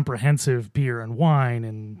comprehensive beer and wine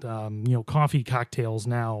and, coffee cocktails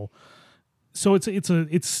now. So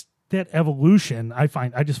it's that evolution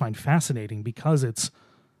I just find fascinating because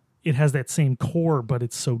it has that same core, but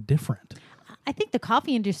it's so different. I think the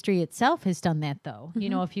coffee industry itself has done that, though.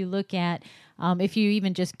 Mm-hmm. If you look at, if you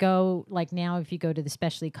even just go, like now, if you go to the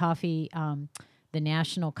specialty coffee, the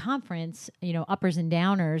national conference, Uppers and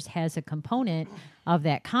Downers has a component of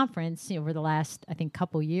that conference over the last, I think,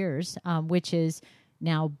 couple years, which is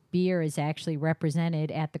now beer is actually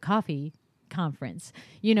represented at the coffee conference.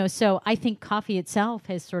 So I think coffee itself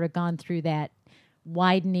has sort of gone through that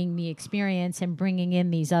widening the experience and bringing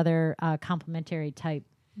in these other complementary type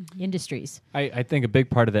industries. I think a big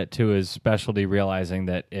part of that too is specialty realizing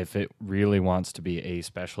that if it really wants to be a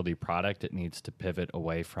specialty product, it needs to pivot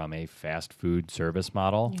away from a fast food service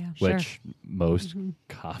model, which most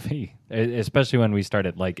coffee, especially when we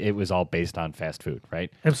started, like it was all based on fast food,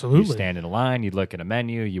 right? Absolutely. You stand in a line, you look at a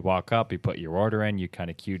menu, you walk up, you put your order in, you kind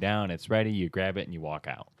of queue down, it's ready, you grab it and you walk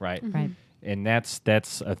out, right? Right. And that's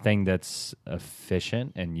a thing that's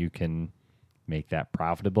efficient and you can make that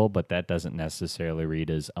profitable, but that doesn't necessarily read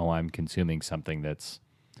as, oh, I'm consuming something that's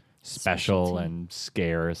special Specialty. and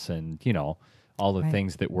scarce and, all the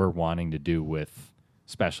things that we're wanting to do with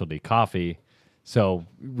specialty coffee. So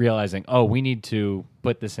realizing, oh, we need to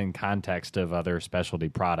put this in context of other specialty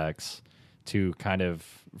products to kind of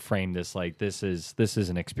frame this like this is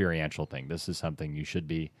an experiential thing. This is something you should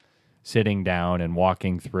be sitting down and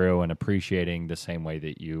walking through and appreciating the same way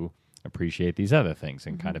that you appreciate these other things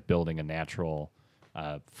and kind of building a natural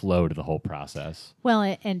flow to the whole process.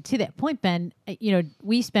 Well, and to that point, Ben,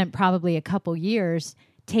 we spent probably a couple years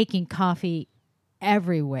taking coffee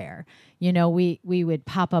everywhere. We would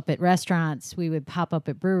pop up at restaurants, we would pop up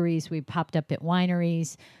at breweries, we popped up at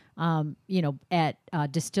wineries, at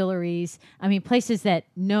distilleries. I mean, places that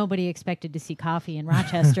nobody expected to see coffee in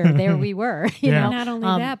Rochester. There we were. You know, not only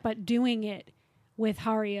that, but doing it with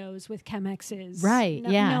Harios, with Chemexes, right?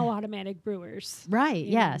 No automatic brewers, right?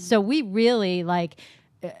 Yeah. So we really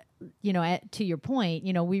to your point,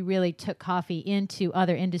 we really took coffee into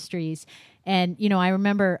other industries. And, I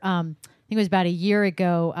remember, I think it was about a year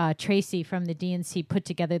ago, Tracy from the DNC put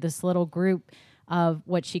together this little group of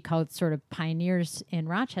what she called sort of pioneers in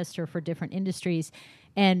Rochester for different industries.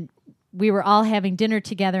 And we were all having dinner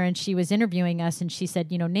together, and she was interviewing us, and she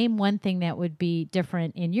said, name one thing that would be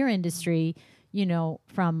different in your industry,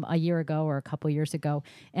 from a year ago or a couple years ago.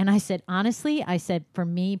 And I said, honestly, for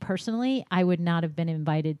me personally, I would not have been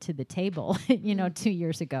invited to the table, 2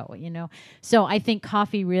 years ago, So I think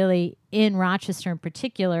coffee really in Rochester in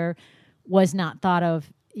particular was not thought of,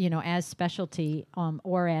 as specialty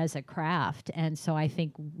or as a craft. And so I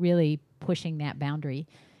think really pushing that boundary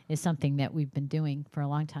is something that we've been doing for a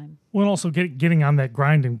long time. Well, also getting on that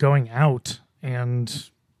grind and going out, and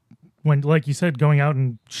when, like you said, going out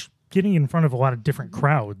and getting in front of a lot of different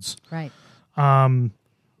crowds. Right.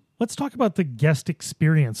 Let's talk about the guest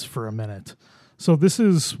experience for a minute. So this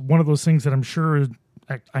is one of those things that I'm sure,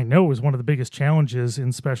 I know is one of the biggest challenges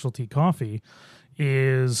in specialty coffee,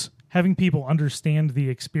 is having people understand the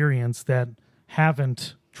experience that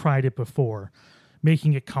haven't tried it before,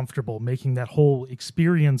 making it comfortable, making that whole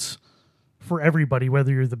experience for everybody,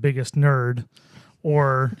 whether you're the biggest nerd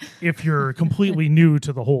or if you're completely new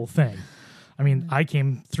to the whole thing. I mean, I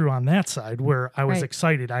came through on that side where I was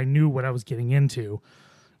excited. I knew what I was getting into.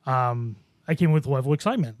 I came with a level of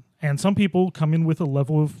excitement. And some people come in with a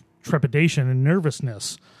level of trepidation and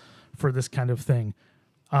nervousness for this kind of thing.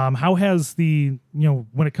 How has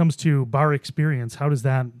when it comes to bar experience, how does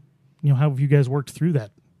that, how have you guys worked through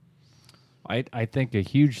that? I think a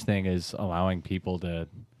huge thing is allowing people to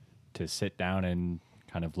sit down and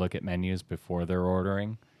kind of look at menus before they're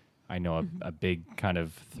ordering. I know a big kind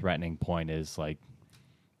of threatening point is like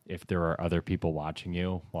if there are other people watching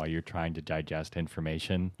you while you're trying to digest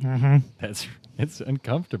information, it's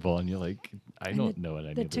uncomfortable, and you're like, I don't know what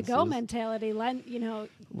any of this is. The to-go mentality, that's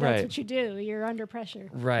what you do. You're under pressure.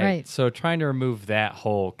 Right. So trying to remove that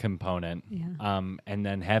whole component, and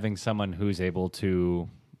then having someone who's able to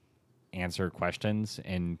answer questions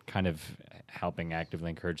and kind of helping actively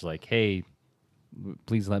encourage, like, hey,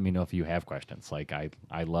 please let me know if you have questions. Like,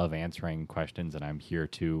 I love answering questions, and I'm here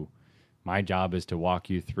my job is to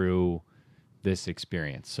walk you through this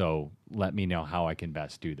experience. So let me know how I can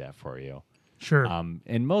best do that for you. Sure.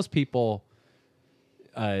 And most people,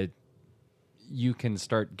 you can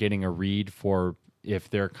start getting a read for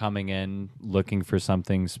if they're coming in looking for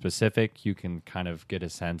something specific. You can kind of get a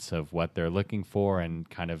sense of what they're looking for and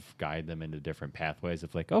kind of guide them into different pathways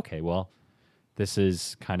of like, okay, well, this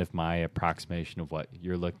is kind of my approximation of what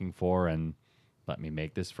you're looking for, and let me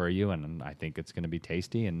make this for you, and I think it's going to be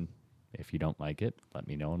tasty, and if you don't like it, let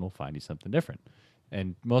me know, and we'll find you something different.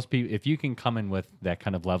 And most people, if you can come in with that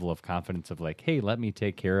kind of level of confidence of like, hey, let me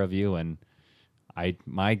take care of you, and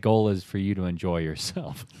my goal is for you to enjoy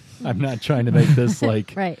yourself. I'm not trying to make this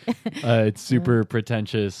like it's super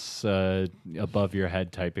pretentious, above your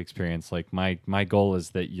head type experience. Like my goal is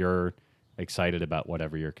that you're excited about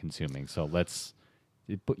whatever you're consuming. So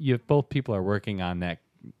if both people are working on that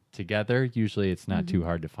together, usually it's not too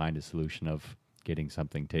hard to find a solution of getting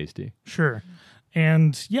something tasty. Sure.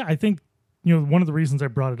 And yeah, I think, one of the reasons I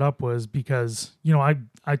brought it up was because,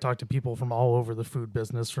 I talk to people from all over the food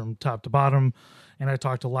business from top to bottom, and I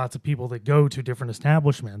talk to lots of people that go to different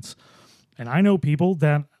establishments. And I know people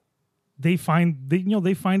that they find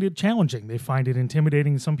it challenging. They find it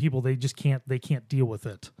intimidating. Some people, they can't deal with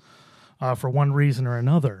it for one reason or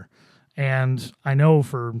another. And I know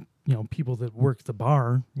for, people that work the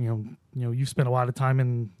bar, you spend a lot of time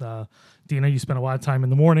in, Dina, you spend a lot of time in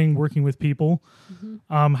the morning working with people.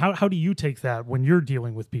 How do you take that when you're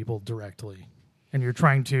dealing with people directly and you're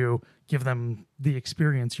trying to give them the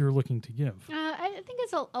experience you're looking to give? I think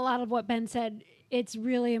it's a lot of what Ben said. It's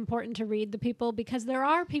really important to read the people, because there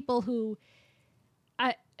are people who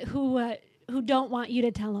don't want you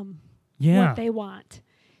to tell them what they want.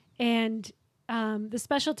 And the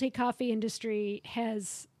specialty coffee industry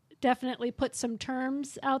has definitely put some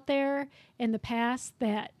terms out there in the past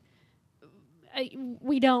that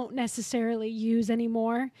we don't necessarily use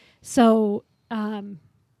anymore. So,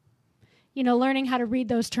 learning how to read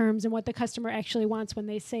those terms and what the customer actually wants when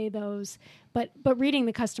they say those, but reading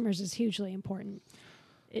the customers is hugely important.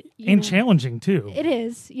 Challenging too. It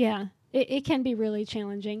is, yeah. It can be really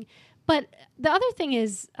challenging. But the other thing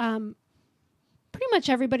is, pretty much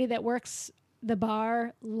everybody that works the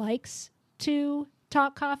bar likes to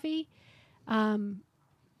talk coffee.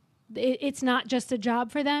 It's not just a job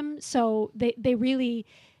for them, so they really,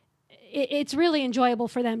 it's really enjoyable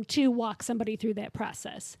for them to walk somebody through that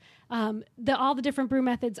process. All the different brew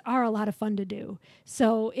methods are a lot of fun to do,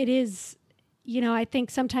 so it is I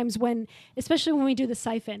think sometimes especially when we do the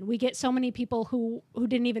siphon, we get so many people who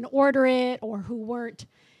didn't even order it or who weren't,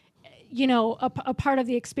 a part of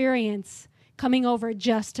the experience coming over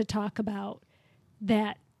just to talk about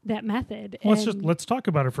that method. Let's talk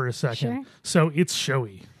about it for a second. Sure. So it's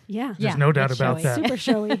showy. Yeah. There's no doubt it's about showy. that. Super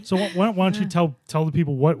showy. So why don't you tell the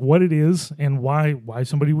people what it is and why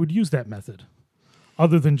somebody would use that method,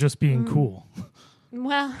 other than just being cool.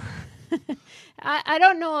 Well, I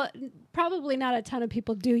don't know. Probably not a ton of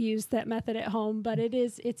people do use that method at home, but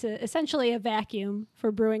it's essentially a vacuum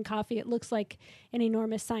for brewing coffee. It looks like an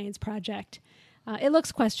enormous science project. It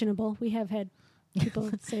looks questionable. We have had people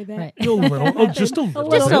say that. Right. A little, just a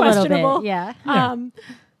little. Just a little questionable. bit. Yeah.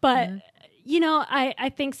 But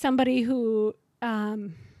I think somebody who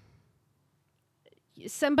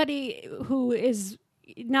is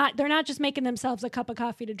they're not just making themselves a cup of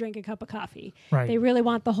coffee to drink a cup of coffee. Right. They really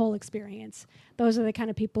want the whole experience. Those are the kind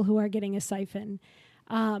of people who are getting a siphon.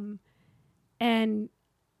 I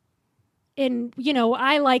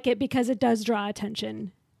like it because it does draw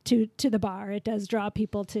attention to the bar. It does draw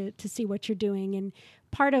people to see what you're doing. And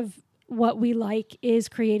part of what we like is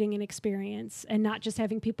creating an experience and not just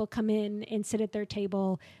having people come in and sit at their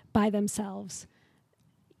table by themselves,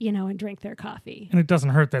 and drink their coffee. And it doesn't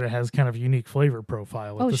hurt that it has kind of a unique flavor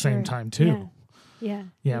profile at the same Sure. time too. Yeah.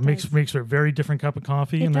 It makes for a very different cup of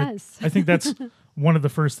coffee. It And does. I think that's one of the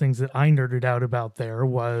first things that I nerded out about there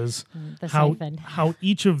was The siphon. how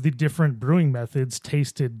each of the different brewing methods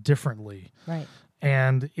tasted differently. Right.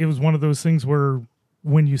 And it was one of those things where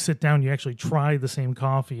when you sit down, you actually try the same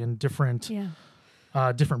coffee in different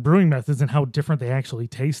brewing methods and how different they actually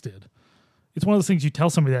tasted. It's one of those things you tell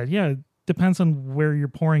somebody that, it depends on where you're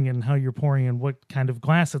pouring and how you're pouring and what kind of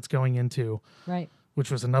glass it's going into. Right.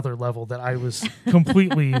 Which was another level that I was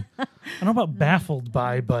completely, I don't know about baffled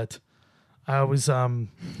by, but I was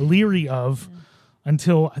leery of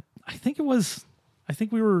until I think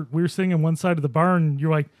we were sitting on one side of the bar and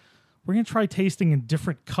you're like, we're going to try tasting in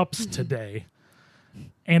different cups today.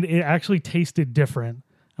 And it actually tasted different.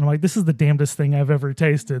 And I'm like, this is the damnedest thing I've ever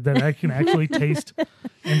tasted, that I can actually taste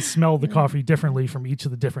and smell the coffee differently from each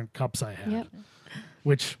of the different cups I had. Yep.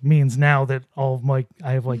 Which means now that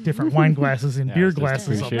I have different wine glasses and beer just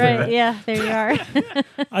glasses up appreciate there. Right. Yeah. There you are.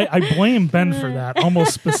 I blame Ben for that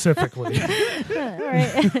almost specifically.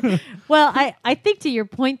 Right. Well, I think to your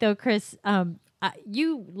point though, Chris,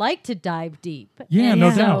 you like to dive deep. Yeah, and no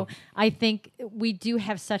so doubt. I think we do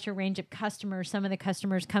have such a range of customers. Some of the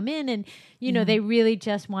customers come in and, they really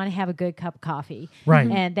just want to have a good cup of coffee. Right.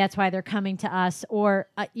 And that's why they're coming to us. Or,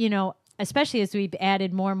 especially as we've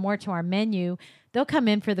added more and more to our menu, they'll come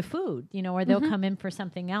in for the food, or they'll come in for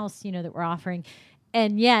something else, that we're offering.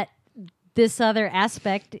 And yet, this other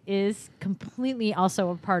aspect is completely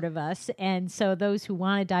also a part of us. And so those who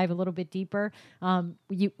want to dive a little bit deeper,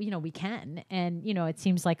 we can. And, it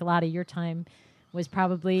seems like a lot of your time was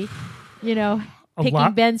probably, picking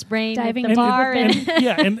lot. Ben's brain Diving at the into bar.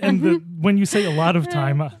 Ben. And When you say a lot of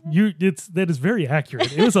time, that is very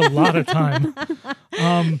accurate. It was a lot of time.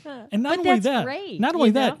 And not But only that's that, great, not only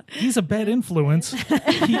you know? that, he's a bad influence.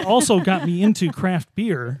 He also got me into craft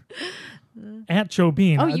beer at Joe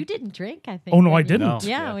Bean. oh, you didn't drink, I think. Oh, no, did I you? didn't. No.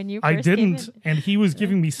 Yeah, Yeah. when you I first came didn't, in. and he was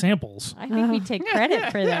giving me samples. I think we take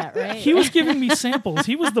credit for that, right? He was giving me samples.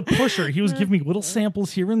 He was the pusher. He was giving me little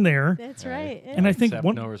samples here and there. That's right. And I think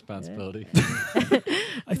Accept no responsibility.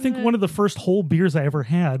 I think one of the first whole beers I ever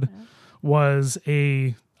had was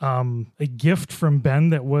a gift from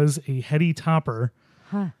Ben that was a heady topper.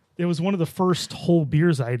 It was one of the first whole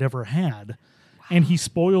beers I had ever had. And he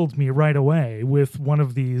spoiled me right away with one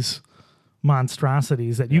of these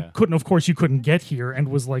monstrosities that you couldn't get here and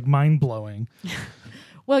was like mind blowing.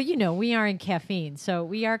 Well, we are in caffeine, so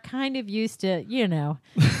we are kind of used to,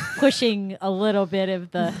 pushing a little bit of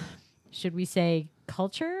the, should we say,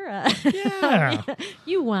 culture? Yeah.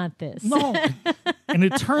 You want this. No. And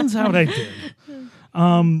it turns out I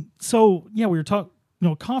did. So yeah, we were talking,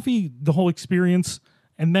 coffee, the whole experience,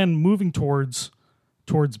 and then moving towards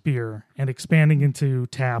beer and expanding into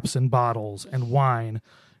taps and bottles and wine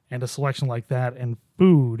and a selection like that and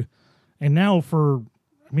food. And now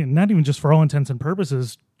not even just for all intents and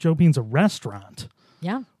purposes, Joe Bean's a restaurant,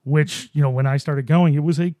 Yeah, which, when I started going, it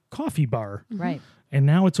was a coffee bar. right. And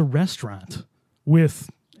now it's a restaurant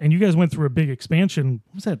and you guys went through a big expansion.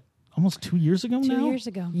 What was that? Almost 2 years ago now? 2 years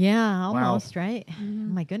ago. Yeah, almost, right? Oh,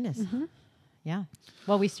 my goodness. Yeah.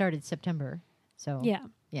 Well, we started September, so Yeah.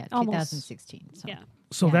 Almost. 2016. So. Yeah.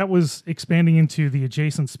 So Yeah. that was expanding into the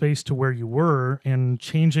adjacent space to where you were and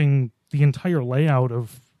changing the entire layout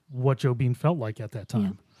of what Joe Bean felt like at that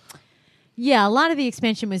time. Yeah, a lot of the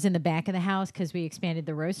expansion was in the back of the house because we expanded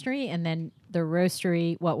the roastery, and then the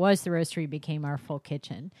roastery, what was the roastery, became our full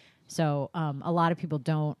kitchen. So a lot of people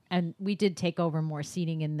don't, and we did take over more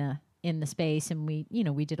seating in the space, and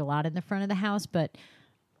we did a lot in the front of the house, but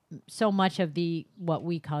so much of what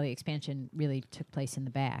we call the expansion really took place in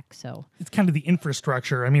the back. So It's kind of the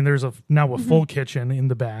infrastructure. I mean, there's now a full kitchen in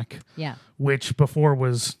the back, yeah, which before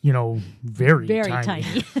was, very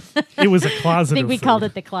tiny. It was a closet. I think of we food. called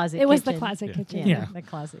it the closet. It was kitchen. the closet kitchen. Yeah. The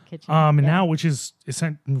closet kitchen. And Yeah. now, which is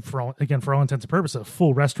for all intents and purposes, a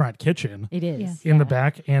full restaurant kitchen It is Yeah. in the yeah.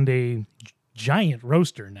 back and a giant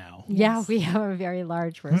roaster now, Yeah, Yes. we have a very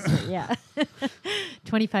large roaster. Yeah,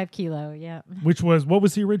 25 kilo. Yeah, which was, what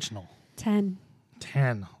was the original? 10.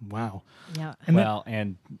 10. Wow. yeah. And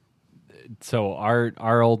And so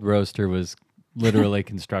our old roaster was literally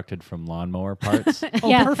constructed from lawnmower parts.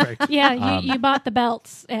 Yeah. perfect. Yeah, you bought the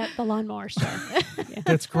belts at the lawnmower store.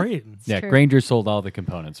 That's great. Yeah, true. Granger sold all the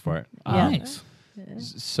components for it. Yeah. Nice.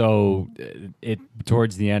 So it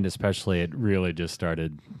towards the end, especially, it really just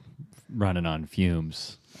started running on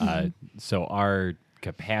fumes. So our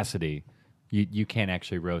capacity, you can't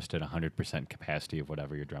actually roast at 100% capacity of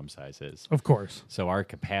whatever your drum size is. Of course. So our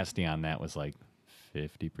capacity on that was like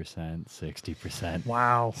 50%, 60%.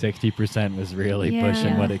 Wow. 60% was really Yeah.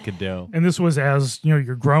 pushing what it could do. And this was as, you're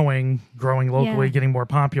growing locally, Yeah. getting more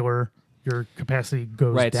popular, your capacity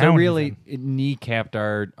goes Right. down. So really, even. it kneecapped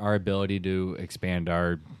our ability to expand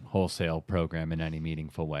our wholesale program in any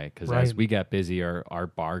meaningful way. Because as Right. we got busy, our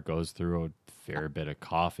bar goes through a fair bit of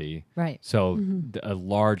coffee. Right. So a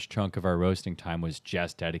large chunk of our roasting time was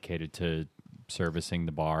just dedicated to servicing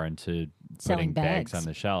the bar and to Selling putting bags bags. on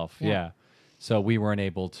the shelf. Yeah. Yeah. So we weren't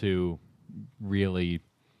able to really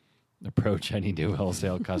approach any new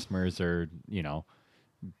wholesale customers or,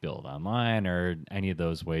 build online or any of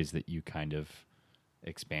those ways that you kind of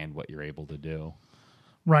expand what you're able to do.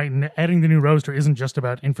 Right, and adding the new roaster isn't just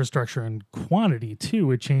about infrastructure and quantity,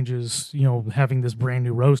 too. It changes, having this brand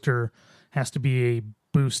new roaster has to be a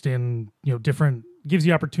boost in, different, gives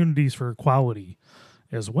you opportunities for quality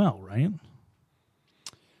as well, right?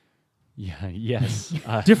 Yeah, yes.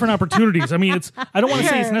 Different opportunities. I mean, I don't want to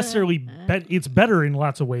say it's Sure. necessarily, it's better in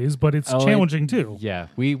lots of ways, but it's Oh, challenging, too. Yeah,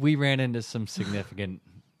 we ran into some significant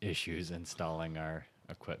issues installing our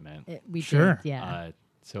equipment. We Sure. did. Yeah.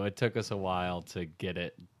 So it took us a while to get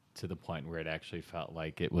it to the point where it actually felt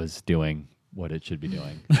like it was doing what it should be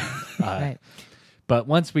doing. Right. But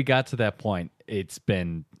once we got to that point, it's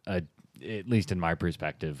been, at least in my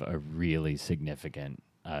perspective, a really significant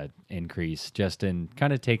increase just in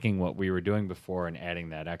kind of taking what we were doing before and adding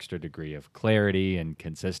that extra degree of clarity and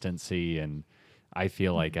consistency. And I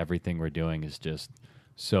feel like everything we're doing is just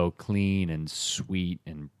so clean and sweet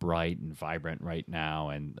and bright and vibrant right now.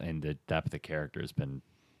 And the depth of character has been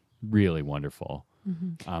really wonderful.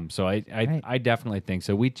 So I definitely think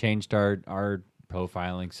so. We changed our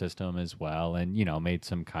profiling system as well, and made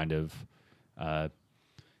some kind of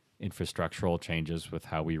infrastructural changes with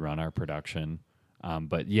how we run our production.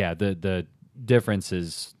 But yeah, the difference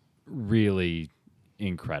is really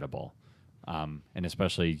incredible, and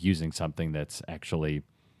especially using something that's actually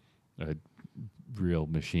a real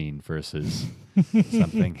machine versus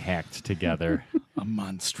something hacked together. A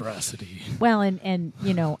monstrosity. Well, and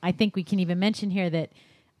I think we can even mention here that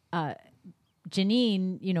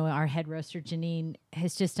Janine, our head roaster Janine,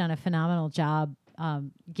 has just done a phenomenal job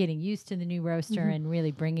getting used to the new roaster and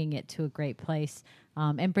really bringing it to a great place,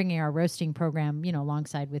 and bringing our roasting program,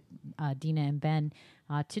 alongside with Dina and Ben,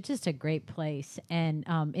 to just a great place. And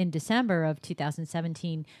in December of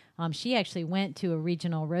 2017, she actually went to a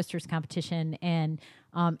regional roasters competition and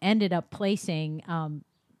ended up placing.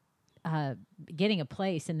 Getting a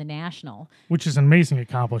place in the national, Which is an amazing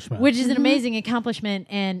accomplishment. which is an amazing accomplishment.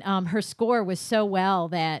 And her score was so well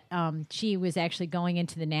that she was actually going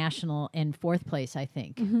into the national in fourth place, I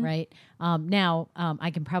think. Right now, I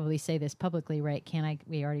can probably say this publicly, right? Can I?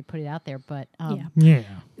 We already put it out there, but Yeah.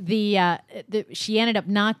 Yeah. she ended up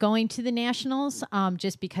not going to the nationals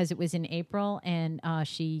just because it was in April, and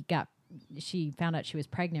she found out she was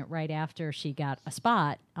pregnant right after she got a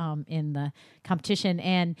spot in the competition,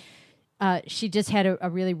 and she just had a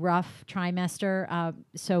really rough trimester,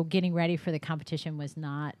 so getting ready for the competition was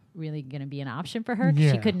not really going to be an option for her.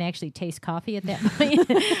 Yeah. She couldn't actually taste coffee at that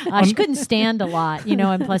point. She couldn't stand a lot,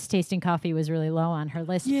 and plus tasting coffee was really low on her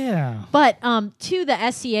list. Yeah. But to the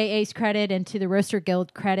SCAA's credit and to the Roaster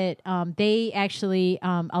Guild credit, they actually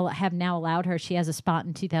have now allowed her. She has a spot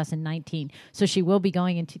in 2019, so she will be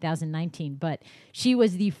going in 2019. But she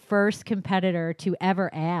was the first competitor to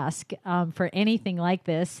ever ask for anything like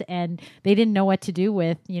this, and they didn't know what to do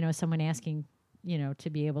with someone asking to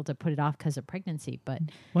be able to put it off because of pregnancy. But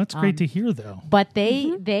Well, that's great to hear, though. But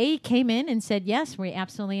they came in and said, yes, we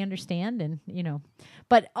absolutely understand. And,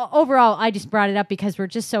 but overall, I just brought it up because we're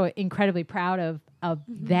just so incredibly proud of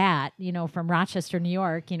that, from Rochester, New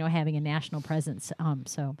York, having a national presence.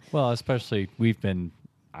 Well, especially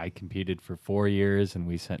I competed for 4 years, and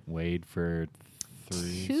we sent Wade for 3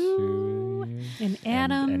 years. And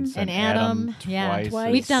Adam. sent Adam, yeah.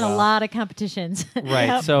 twice. We've as done a well. lot of competitions. Right.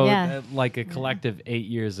 Yep. So, Yeah. like a collective 8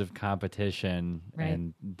 years of competition, Right.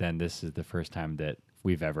 and then this is the first time that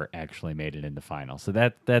we've ever actually made it into final. So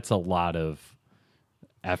that's a lot of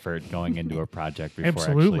effort going into a project before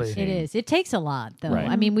Absolutely. actually It seeing- is. It takes a lot, though. Right.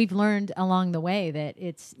 I mean, we've learned along the way that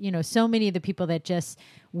it's, so many of the people that just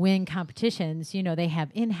win competitions, they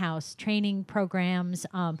have in-house training programs.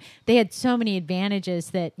 They had so many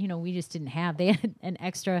advantages that, we just didn't have. They had an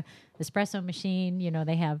extra espresso machine.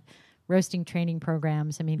 They have roasting training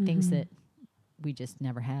programs. I mean, things that we just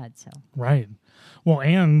never had. So Right. Well,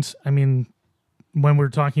 and I mean, when we're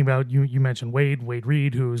talking about you mentioned Wade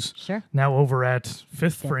Reed, who's sure. now over at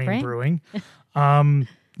Fifth Frame Frame. Brewing.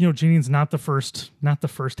 Jeannie's not the first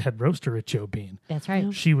head roaster at Joe Bean. That's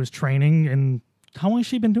right. She was training, and how long has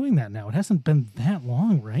she been doing that now? It hasn't been that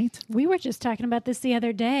long, right? We were just talking about this the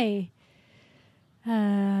other day.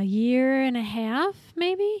 A year and a half,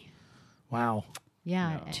 maybe? Wow.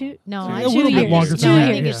 Yeah. No. Two. No, A I- little 2 bit years. longer No, than I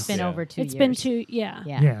that, think yeah. it's been Yeah. over 2 It's years. been 2, yeah.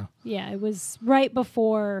 Yeah. Yeah, it was right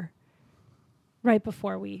before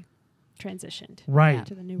we transitioned Right.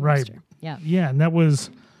 to the new Right. roaster. Yeah. Yeah, and that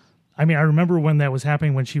was, I mean, I remember when that was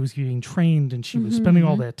happening, when she was getting trained and she was spending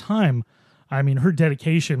all that time. I mean, her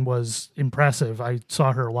dedication was impressive. I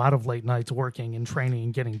saw her a lot of late nights working and training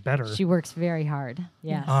and getting better. She works very hard.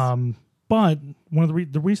 Yes. But one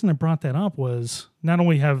of the reason I brought that up was not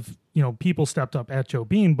only have people stepped up at Joe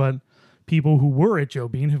Bean, but people who were at Joe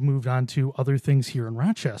Bean have moved on to other things here in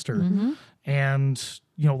Rochester, and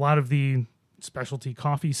a lot of the specialty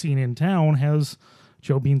coffee scene in town has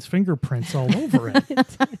Joe Bean's fingerprints all over it.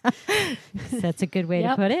 That's a good way to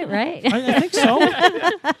Yep. put it, right? I think so.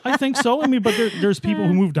 I think so. I mean, but there's people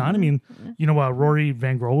who moved on. I mean, Rory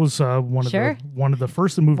Van Grohl was Sure. one of the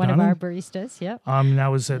first that moved One on. of our baristas. Yep.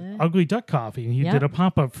 Now was at Ugly Duck Coffee, and he Yeah. did a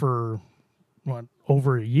pop up for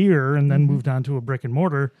over a year, and then moved on to a brick and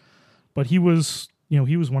mortar. But he was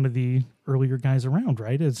one of the earlier guys around,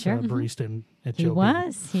 right? As Sure. barista at He Joe Bean.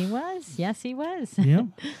 was. He was. Yes, he was. Yeah,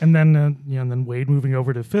 and then and then Wade moving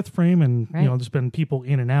over to Fifth Frame, and Right. there's been people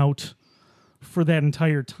in and out for that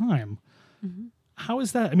entire time. How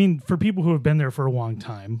is that? I mean, for people who have been there for a long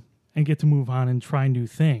time and get to move on and try new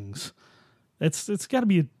things, it's got to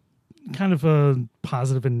be a kind of a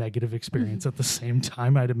positive and negative experience at the same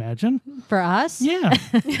time, I'd imagine. For us? Yeah,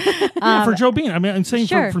 yeah, for Joe Bean. I mean, I'm saying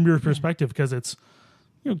Sure. from your perspective, because it's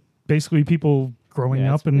basically people growing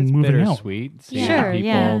Yeah, up and it's moving out. bittersweet. Seeing Sure,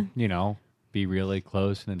 people, yeah. be really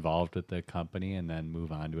close and involved with the company, and then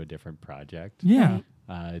move on to a different project. Yeah,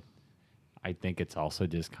 Right. I think it's also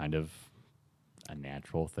just kind of a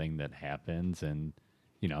natural thing that happens, and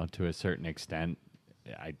to a certain extent,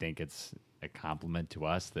 I think it's a compliment to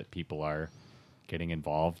us that people are getting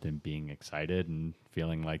involved and being excited and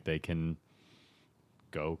feeling like they can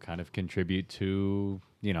go kind of contribute to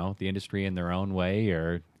the industry in their own way,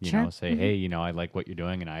 or Sure. say, hey, I like what you're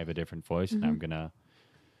doing and I have a different voice, and I'm gonna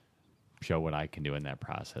show what I can do in that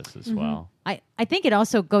process as well. I think it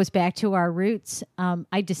also goes back to our roots.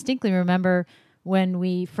 I distinctly remember when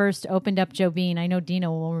we first opened up Joe Bean. I know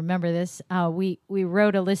Dina will remember this. We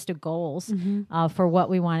wrote a list of goals for what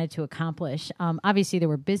we wanted to accomplish. Obviously, there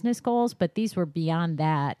were business goals, but these were beyond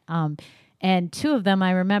that. And two of them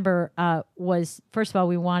I remember was, first of all,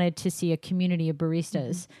 we wanted to see a community of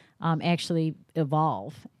baristas actually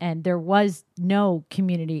evolve. And there was no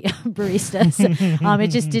community of baristas. It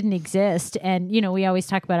just didn't exist. And, we always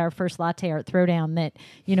talk about our first latte art throwdown that,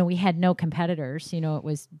 we had no competitors. It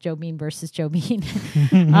was Joe Bean versus Joe Bean.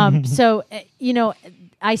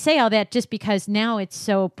 I say all that just because now it's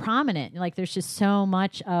so prominent. Like there's just so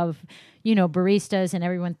much of, baristas, and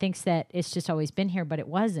everyone thinks that it's just always been here, but it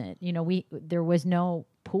wasn't. There was no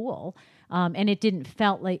pool. And it didn't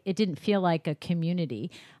feel like a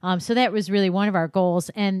community. So that was really one of our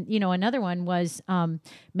goals. And, another one was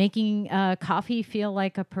making coffee feel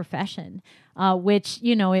like a profession, which,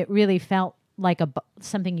 it really felt like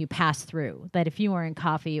something you pass through, that if you were in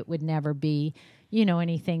coffee, it would never be,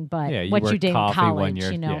 anything but what you work did in coffee college, when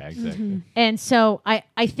you're, Yeah, exactly. And so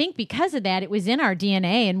I think because of that, it was in our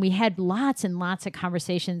DNA, and we had lots and lots of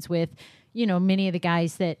conversations with, many of the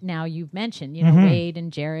guys that now you've mentioned, Wade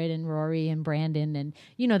and Jared and Rory and Brandon, and,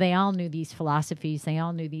 they all knew these philosophies. They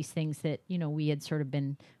all knew these things that, we had sort of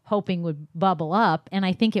been hoping would bubble up. And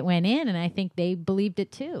I think it went in, and I think they believed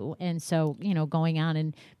it too. And so, going on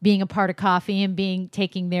and being a part of coffee and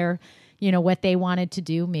taking their, what they wanted to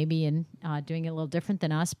do, maybe and doing it a little different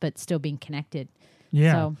than us, but still being connected.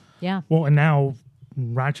 Yeah. So, yeah. Well, and now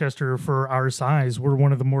Rochester, for our size, we're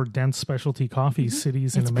one of the more dense specialty coffee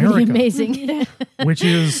cities in America. Pretty amazing. Which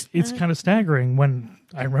is, it's kind of staggering when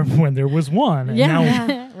I remember when there was one. And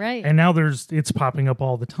now, right. And now it's popping up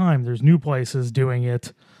all the time. There's new places doing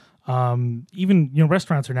it. Even,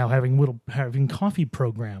 restaurants are now having coffee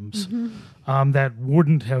programs that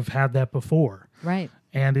wouldn't have had that before. Right.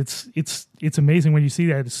 And it's amazing when you see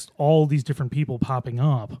that it's all these different people popping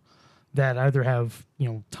up that either have,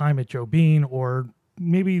 time at Joe Bean, or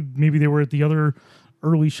maybe they were at the other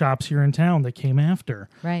early shops here in town that came after.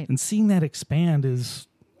 Right. And seeing that expand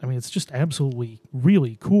it's just absolutely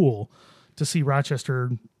really cool to see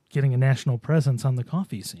Rochester getting a national presence on the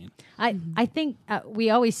coffee scene. I think we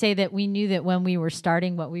always say that we knew that when we were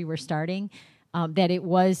starting what we were starting, that it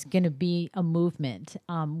was going to be a movement.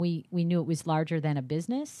 We knew it was larger than a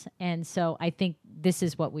business. And so I think this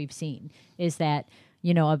is what we've seen, is that,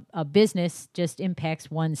 a business just impacts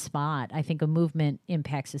one spot. I think a movement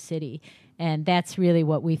impacts a city. And that's really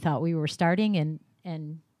what we thought we were starting.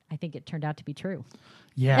 And I think it turned out to be true.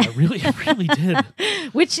 Yeah, it really did.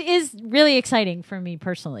 Which is really exciting for me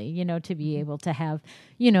personally, to be able to have,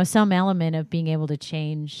 some element of being able to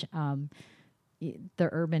change the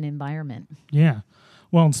urban environment. Yeah.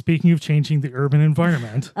 Well, and speaking of changing the urban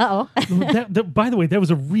environment, that, by the way, that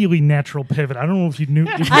was a really natural pivot. I don't know if you knew.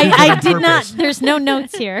 I did not. There's no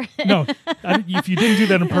notes here. No, if you didn't do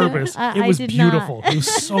that on purpose, it was beautiful. It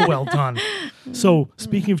was so well done. So,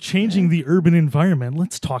 speaking of changing the urban environment,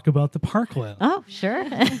 let's talk about the Parkland. Oh, sure.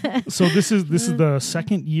 So this is the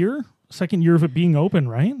second year of it being open,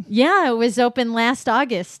 right? Yeah, it was open last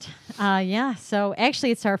August. So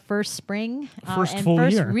actually it's our first spring and full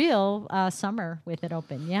first year. real summer with it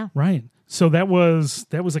open. Yeah. Right. So that was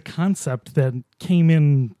a concept that came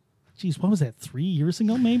in, what was that, 3 years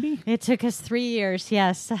ago maybe? It took us 3 years,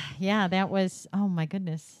 yes. Yeah, that was, oh my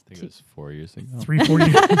goodness. I think it was 4 years ago. 3-4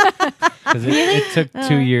 years. Because it took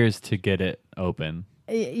 2 years to get it open.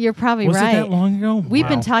 You're probably was right. Was it that long ago? We've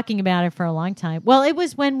been talking about it for a long time. Well, it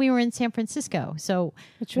was when we were in San Francisco. So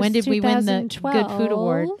when did we win the Good Food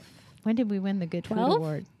Award? When did we win the Good Food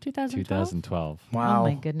Award? 2012. Wow. Oh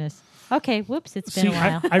my goodness. Okay, whoops, it's been a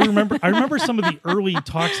while. I remember some of the early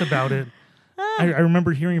talks about it. I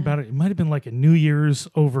remember hearing about it. It might have been like a New Year's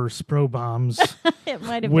over Spro Bombs. It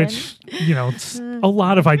might have which, it's a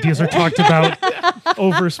lot of ideas are talked about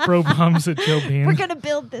over Spro Bombs at Joe Bean. We're going to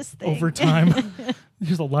build this thing. Over time.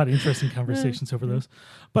 There's a lot of interesting conversations over those.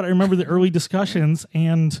 But I remember the early discussions,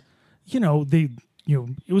 and,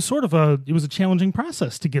 it was sort of a challenging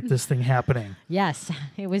process to get this thing happening. Yes,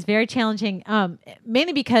 it was very challenging,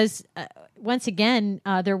 mainly because, once again,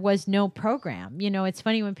 there was no program. It's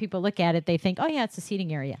funny when people look at it, they think, oh, yeah, it's a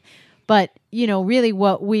seating area. But, really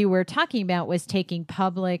what we were talking about was taking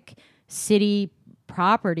public city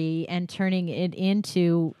property and turning it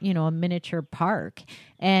into, a miniature park.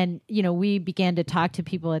 And, we began to talk to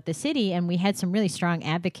people at the city, and we had some really strong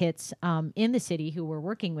advocates in the city who were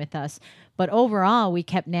working with us. But overall, we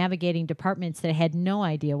kept navigating departments that had no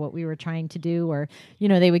idea what we were trying to do, or,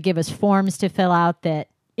 they would give us forms to fill out that,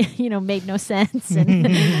 made no sense.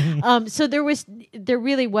 And so there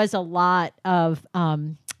really was a lot of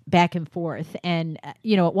back and forth. And, at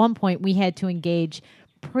one point we had to engage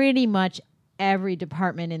pretty much every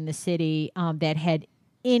department in the city that had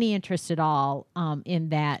any interest at all in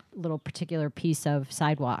that little particular piece of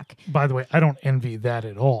sidewalk. By the way, I don't envy that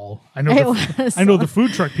at all. I know the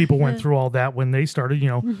food truck people went through all that when they started,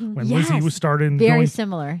 when Lizzie was starting. Very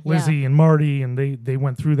similar. Lizzie and Marty, and they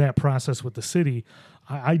went through that process with the city.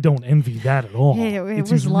 I don't envy that at all.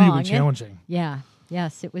 It was long. Really challenging.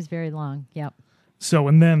 Yes, it was very long. Yep. So,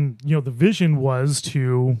 and then, the vision was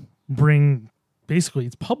to bring basically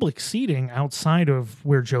it's public seating outside of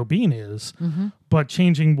where Joe Bean is, but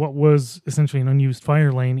changing what was essentially an unused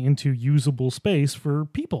fire lane into usable space for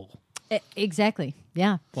people. Exactly.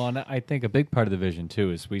 Yeah. Well, and I think a big part of the vision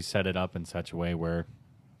too is we set it up in such a way where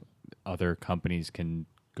other companies can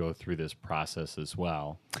go through this process as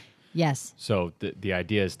well. Yes. So the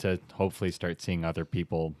idea is to hopefully start seeing other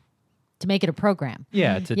people to make it a program.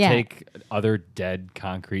 Yeah, to take other dead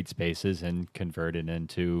concrete spaces and convert it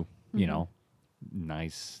into,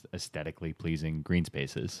 nice, aesthetically pleasing green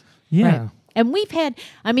spaces. Yeah. Right. And we've had,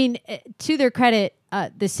 I mean, to their credit,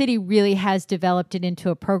 the city really has developed it into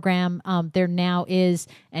a program. There now is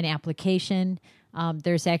an application.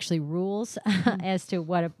 There's actually rules as to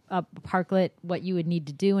what a parklet, what you would need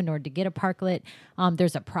to do in order to get a parklet.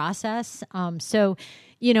 There's a process. So,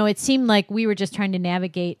 it seemed like we were just trying to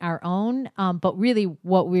navigate our own. But really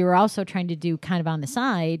what we were also trying to do kind of on the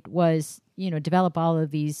side was, develop all of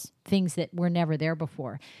these things that were never there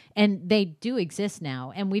before. And they do exist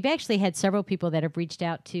now. And we've actually had several people that have reached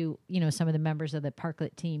out to, some of the members of the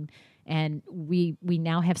parklet team. And we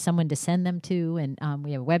now have someone to send them to. And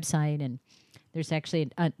we have a website. And there's actually,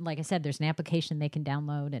 like I said, there's an application they can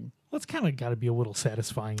download. And Well, it's kind of got to be a little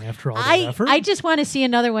satisfying after all that effort. I just want to see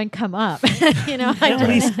another one come up.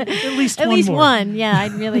 at least one more. one. Yeah,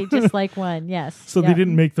 I'd really just like one. Yes. So they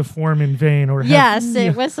didn't make the form in vain, or yes,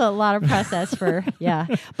 it was a lot of process for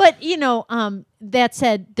But that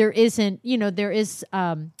said, there isn't.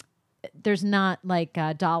 There's not like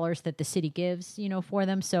dollars that the city gives, for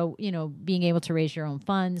them. So being able to raise your own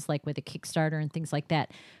funds, like with a Kickstarter and things like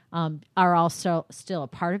that, are also still a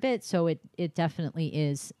part of it. So it definitely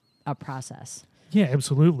is a process. Yeah,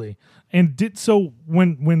 absolutely. And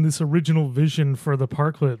when this original vision for the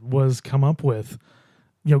parklet was come up with,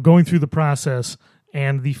 going through the process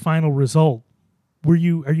and the final result, are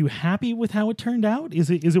you happy with how it turned out?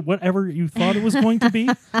 Is it whatever you thought it was going to be?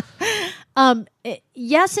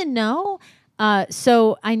 Yes and no.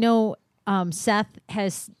 So I know Seth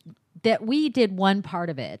has that we did one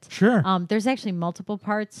part of it. Sure. There's actually multiple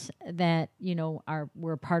parts that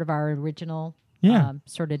were part of our original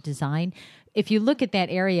sort of design. If you look at that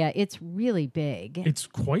area, it's really big. It's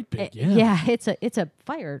quite big. It's a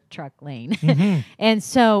fire truck lane. Mm-hmm. And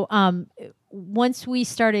so once we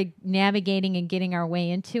started navigating and getting our way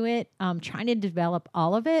into it, trying to develop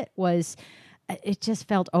all of it it just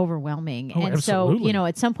felt overwhelming. Oh, and absolutely. so,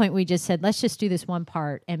 at some point we just said, let's just do this one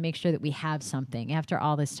part and make sure that we have something after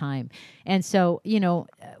all this time. And so,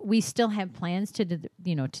 we still have plans to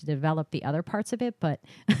develop the other parts of it, but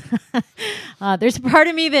there's a part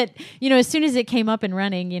of me that, as soon as it came up and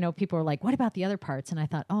running, people were like, what about the other parts? And I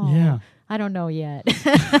thought, I don't know yet.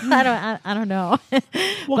 I don't know.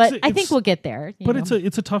 Well, but I think we'll get there. But it's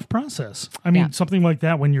a tough process. I mean, something like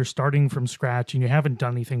that when you're starting from scratch and you haven't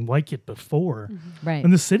done anything like it before. Mm-hmm. Right.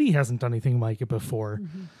 And the city hasn't done anything like it before.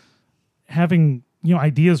 Mm-hmm. Having,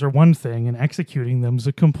 ideas are one thing and executing them is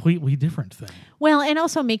a completely different thing. Well, and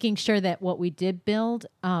also making sure that what we did build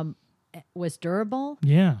was durable.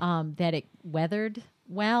 Yeah. That it weathered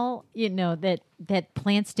well, that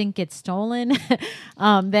plants didn't get stolen,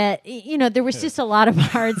 that, there was just a lot of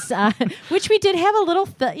parts, which we did have a little,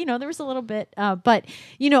 there was a little bit, but,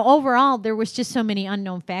 overall, there was just so many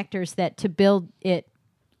unknown factors that to build it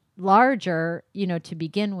larger, to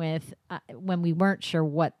begin with, when we weren't sure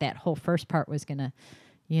what that whole first part was going to,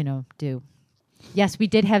 do. Yes, we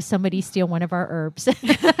did have somebody steal one of our herbs.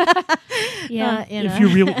 Yeah.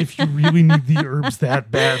 If you really need the herbs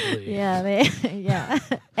that badly. Yeah,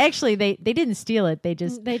 Actually, they didn't steal it. They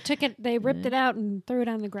took it. They ripped it out and threw it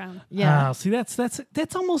on the ground. Yeah. See,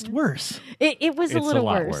 that's almost worse. It was a little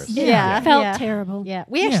lot worse. worse. Yeah. It felt terrible. Yeah.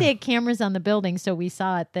 We actually had cameras on the building, so we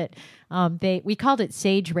saw it. That we called it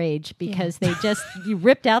sage rage because they just you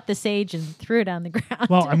ripped out the sage and threw it on the ground.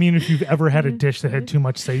 Well, I mean, if you've ever had a dish that had too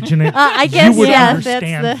much sage in it, I guess you would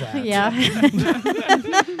understand that. Yeah.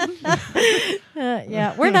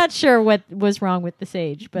 We're not sure what was wrong with the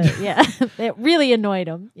sage, but it really annoyed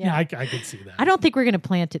them. Yeah, I could see that. I don't think we're going to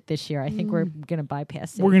plant it this year. I think we're going to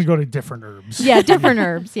bypass it. We're going to go to different herbs. Yeah, different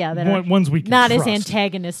herbs. Yeah, that are ones we can not trust. as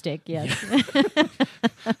antagonistic. Yes.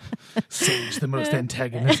 Sage, the most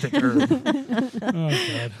antagonistic herb. Oh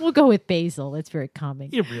God. We'll go with basil. It's very calming.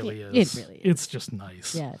 It really is. It really is. It's just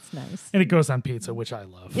nice. Yeah, it's nice. And it goes on pizza, which I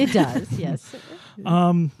love. It does. Yes.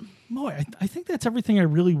 Boy, I think that's everything I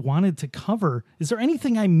really wanted to cover. Is there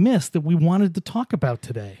anything I missed that we wanted to talk about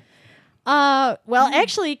today? Well,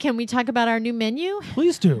 actually, can we talk about our new menu?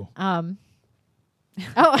 Please do.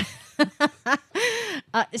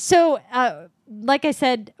 So, like I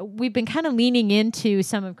said, we've been kind of leaning into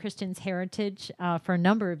some of Kristen's heritage for a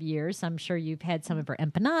number of years. I'm sure you've had some of her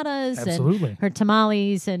empanadas Absolutely. and her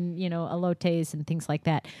tamales and, elotes and things like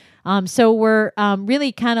that. So we're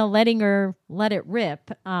really kind of letting her let it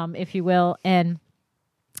rip, if you will. And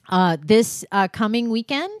This coming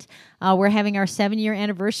weekend, we're having our 7-year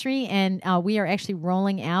anniversary, and we are actually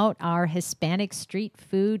rolling out our Hispanic street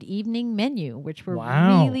food evening menu, which we're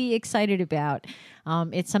Wow. really excited about.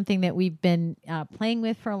 It's something that we've been playing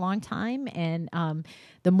with for a long time, and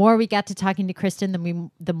the more we got to talking to Kristen,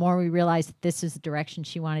 the more we realized that this is the direction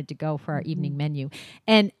she wanted to go for our evening menu.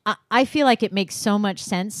 And I feel like it makes so much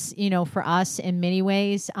sense, for us in many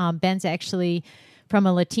ways. Ben's actually, from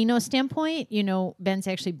a Latino standpoint, Ben's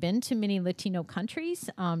actually been to many Latino countries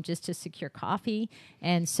just to secure coffee.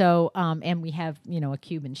 And so, and we have, a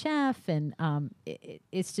Cuban chef, and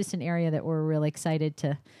it's just an area that we're really excited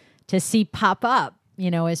to see pop up,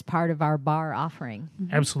 as part of our bar offering.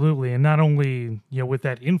 Absolutely. And not only, with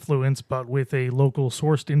that influence, but with a local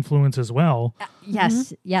sourced influence as well.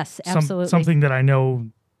 Yes, absolutely. Something that I know,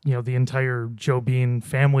 the entire Joe Bean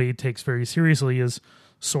family takes very seriously is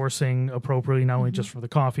sourcing appropriately, not only just for the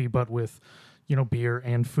coffee, but with, beer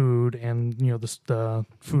and food and, the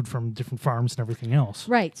food from different farms and everything else.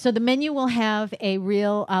 Right. So the menu will have a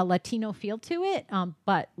real Latino feel to it,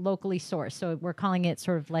 but locally sourced. So we're calling it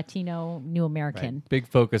sort of Latino New American. Right. Big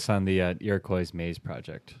focus on the Iroquois Maize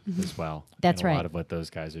Project as well. That's and right. A lot of what those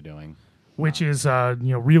guys are doing. Which is,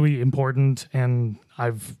 really important. And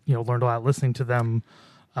I've, learned a lot listening to them.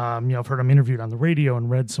 I've heard them interviewed on the radio and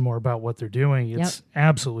read some more about what they're doing. It's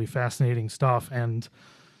absolutely fascinating stuff and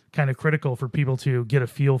kind of critical for people to get a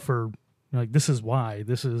feel for, this is why.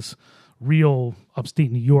 This is real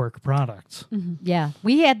upstate New York products. Yeah.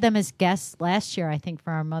 We had them as guests last year, I think,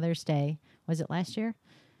 for our Mother's Day. Was it last year?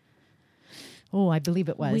 Oh, I believe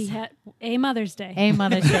it was. We had a Mother's Day. A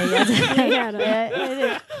Mother's Day, yes. We had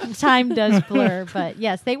a- Time does blur, but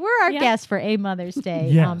yes, they were our Yep. guests for A Mother's Day.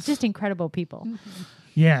 Yes. Just incredible people.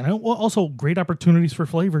 Yeah, and also great opportunities for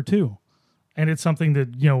flavor too. And it's something that,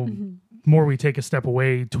 more we take a step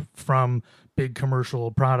away from big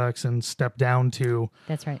commercial products and step down to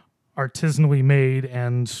That's right. artisanally made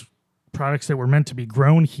and products that were meant to be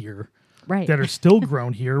grown here, Right. that are still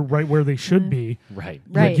grown here, right where they should be. Right.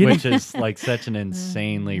 Right. Which is like such an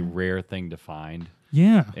insanely rare thing to find.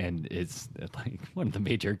 Yeah. And it's like one of the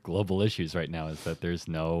major global issues right now is that there's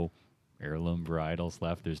no heirloom varietals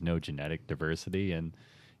left. There's no genetic diversity, and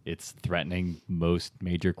it's threatening most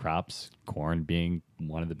major crops, corn being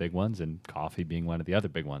one of the big ones and coffee being one of the other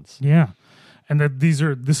big ones. Yeah. And that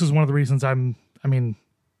this is one of the reasons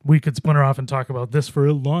we could splinter off and talk about this for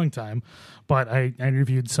a long time, but I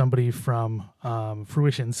interviewed somebody from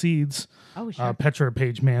Fruition Seeds, Oh, sure. Petra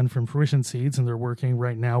Pageman from Fruition Seeds, and they're working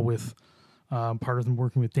right now with, part of them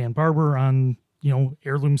working with Dan Barber on,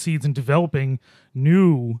 heirloom seeds and developing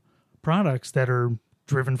new products that are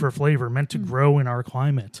driven for flavor, meant to grow in our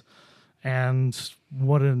climate. And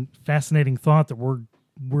what a fascinating thought that we're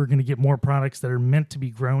going to get more products that are meant to be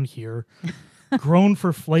grown here, grown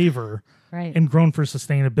for flavor, Right. and grown for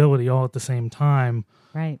sustainability all at the same time.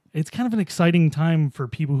 Right. It's kind of an exciting time for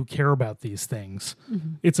people who care about these things.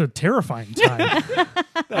 It's a terrifying time.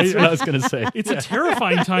 That's what I was going to say. It's a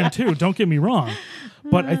terrifying time too, don't get me wrong.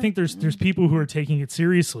 But I think there's people who are taking it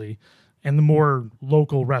seriously, and the more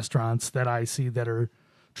local restaurants that I see that are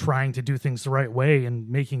trying to do things the right way and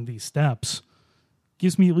making these steps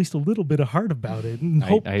gives me at least a little bit of heart about it. And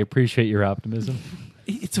hope I appreciate your optimism.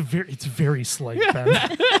 it's very slight, Ben.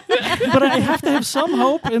 But I have to have some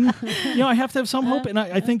hope, and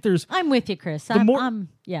I think there's I'm with you, Chris.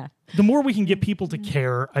 Yeah, the more we can get people to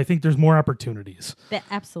care, I think there's more opportunities.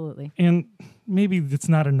 absolutely. And maybe it's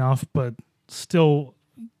not enough, but still,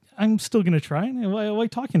 I'm still going to try. And I like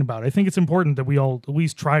talking about it. I think it's important that we all at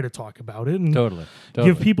least try to talk about it and Totally.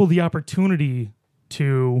 give people the opportunity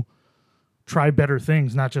to try better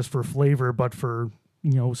things, not just for flavor, but for,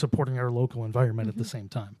 supporting our local environment at the same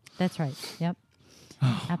time. That's right. Yep.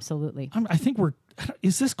 Absolutely. I think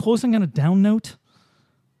is this closing on a down note?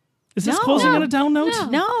 Is this No. closing No. on a down note?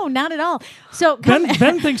 No, not at all. So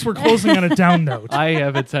Ben thinks we're closing on a down note. I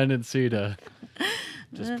have a tendency to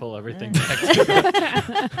just pull everything back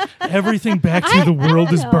to Everything back to the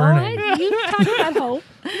world is burning. You talk about hope.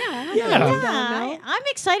 I'm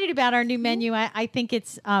excited about our new menu. I think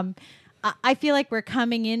it's. I feel like we're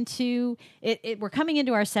coming into it. We're coming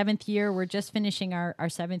into our 7th year. We're just finishing our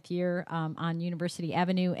 7th year on University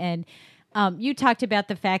Avenue, and you talked about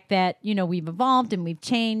the fact that we've evolved and we've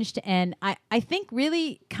changed, and I think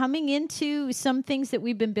really coming into some things that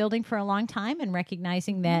we've been building for a long time and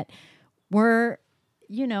recognizing that we're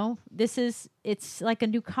it's like a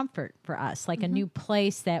new comfort for us, like a new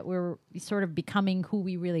place that we're sort of becoming who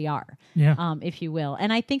we really are, if you will.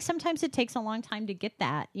 And I think sometimes it takes a long time to get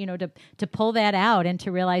that, to pull that out and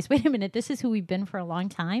to realize, wait a minute, this is who we've been for a long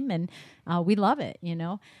time, and we love it,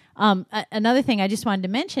 Another thing I just wanted to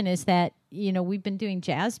mention is that, we've been doing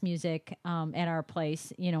jazz music at our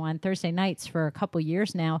place, on Thursday nights for a couple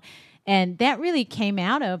years now. And that really came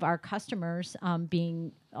out of our customers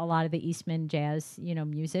being a lot of the Eastman jazz,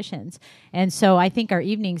 musicians. And so I think our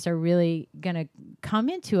evenings are really going to come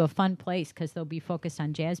into a fun place because they'll be focused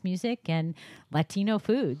on jazz music and Latino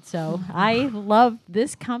food. So I love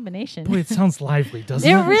this combination. Boy, it sounds lively, doesn't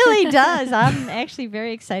it? It really does. I'm actually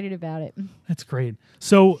very excited about it. That's great.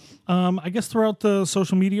 So I guess throw out the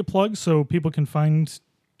social media plugs so people can find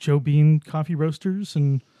Joe Bean Coffee Roasters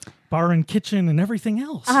and bar and kitchen and everything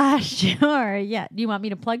else. Sure. Yeah. Do you want me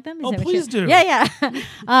to plug them? Please do. Yeah.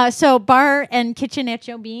 So Bar and Kitchen at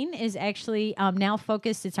Joe Bean is actually now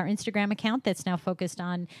focused. It's our Instagram account that's now focused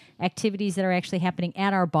on activities that are actually happening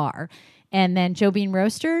at our bar. And then Joe Bean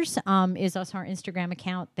Roasters is also our Instagram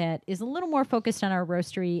account that is a little more focused on our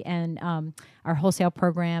roastery and our wholesale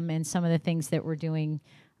program and some of the things that we're doing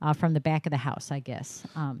from the back of the house, I guess.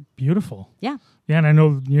 Beautiful. Yeah. Yeah, and I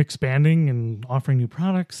know you're expanding and offering new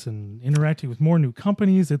products and interacting with more new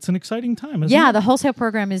companies. It's an exciting time, isn't it? Yeah, the wholesale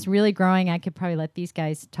program is really growing. I could probably let these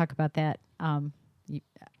guys talk about that. How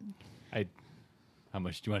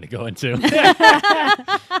much do you want to go into?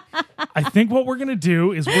 I think what we're going to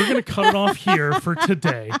do is we're going to cut it off here for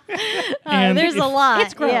today. And there's a lot.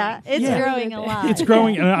 It's growing. Yeah, it's growing a lot. It's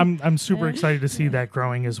growing, and I'm super excited to see that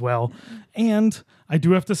growing as well. And I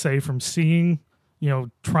do have to say, from seeing,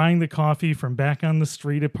 trying the coffee from back on the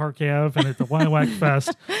street at Park Ave and at the Lilac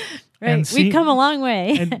Fest, right, we've come a long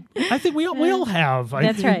way. And I think we all have.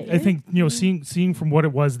 That's right. I think seeing from what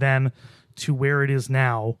it was then to where it is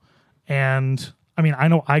now, and I mean, I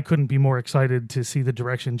know I couldn't be more excited to see the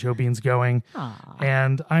direction Joe Bean's going. Aww.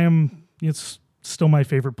 And it's still my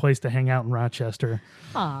favorite place to hang out in Rochester.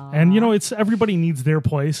 Aww. And, it's everybody needs their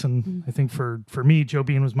place. And I think for me, Joe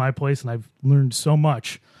Bean was my place. And I've learned so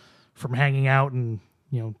much from hanging out and,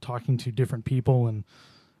 talking to different people. And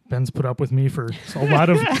Ben's put up with me for a lot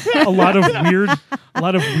of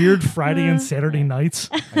weird Friday and Saturday nights.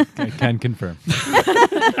 I can confirm.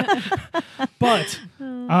 But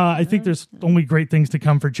I think there's only great things to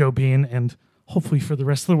come for Joe Bean and hopefully for the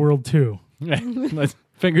rest of the world too.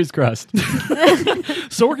 Fingers crossed.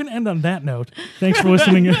 So we're going to end on that note. Thanks for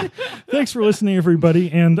listening. Thanks for listening,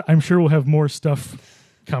 everybody. And I'm sure we'll have more stuff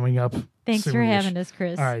coming up. Thanks for having us,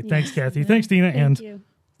 Chris. All right. Thanks, Kathy. Thanks, Dina. Thank you.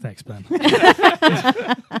 Thanks, Ben.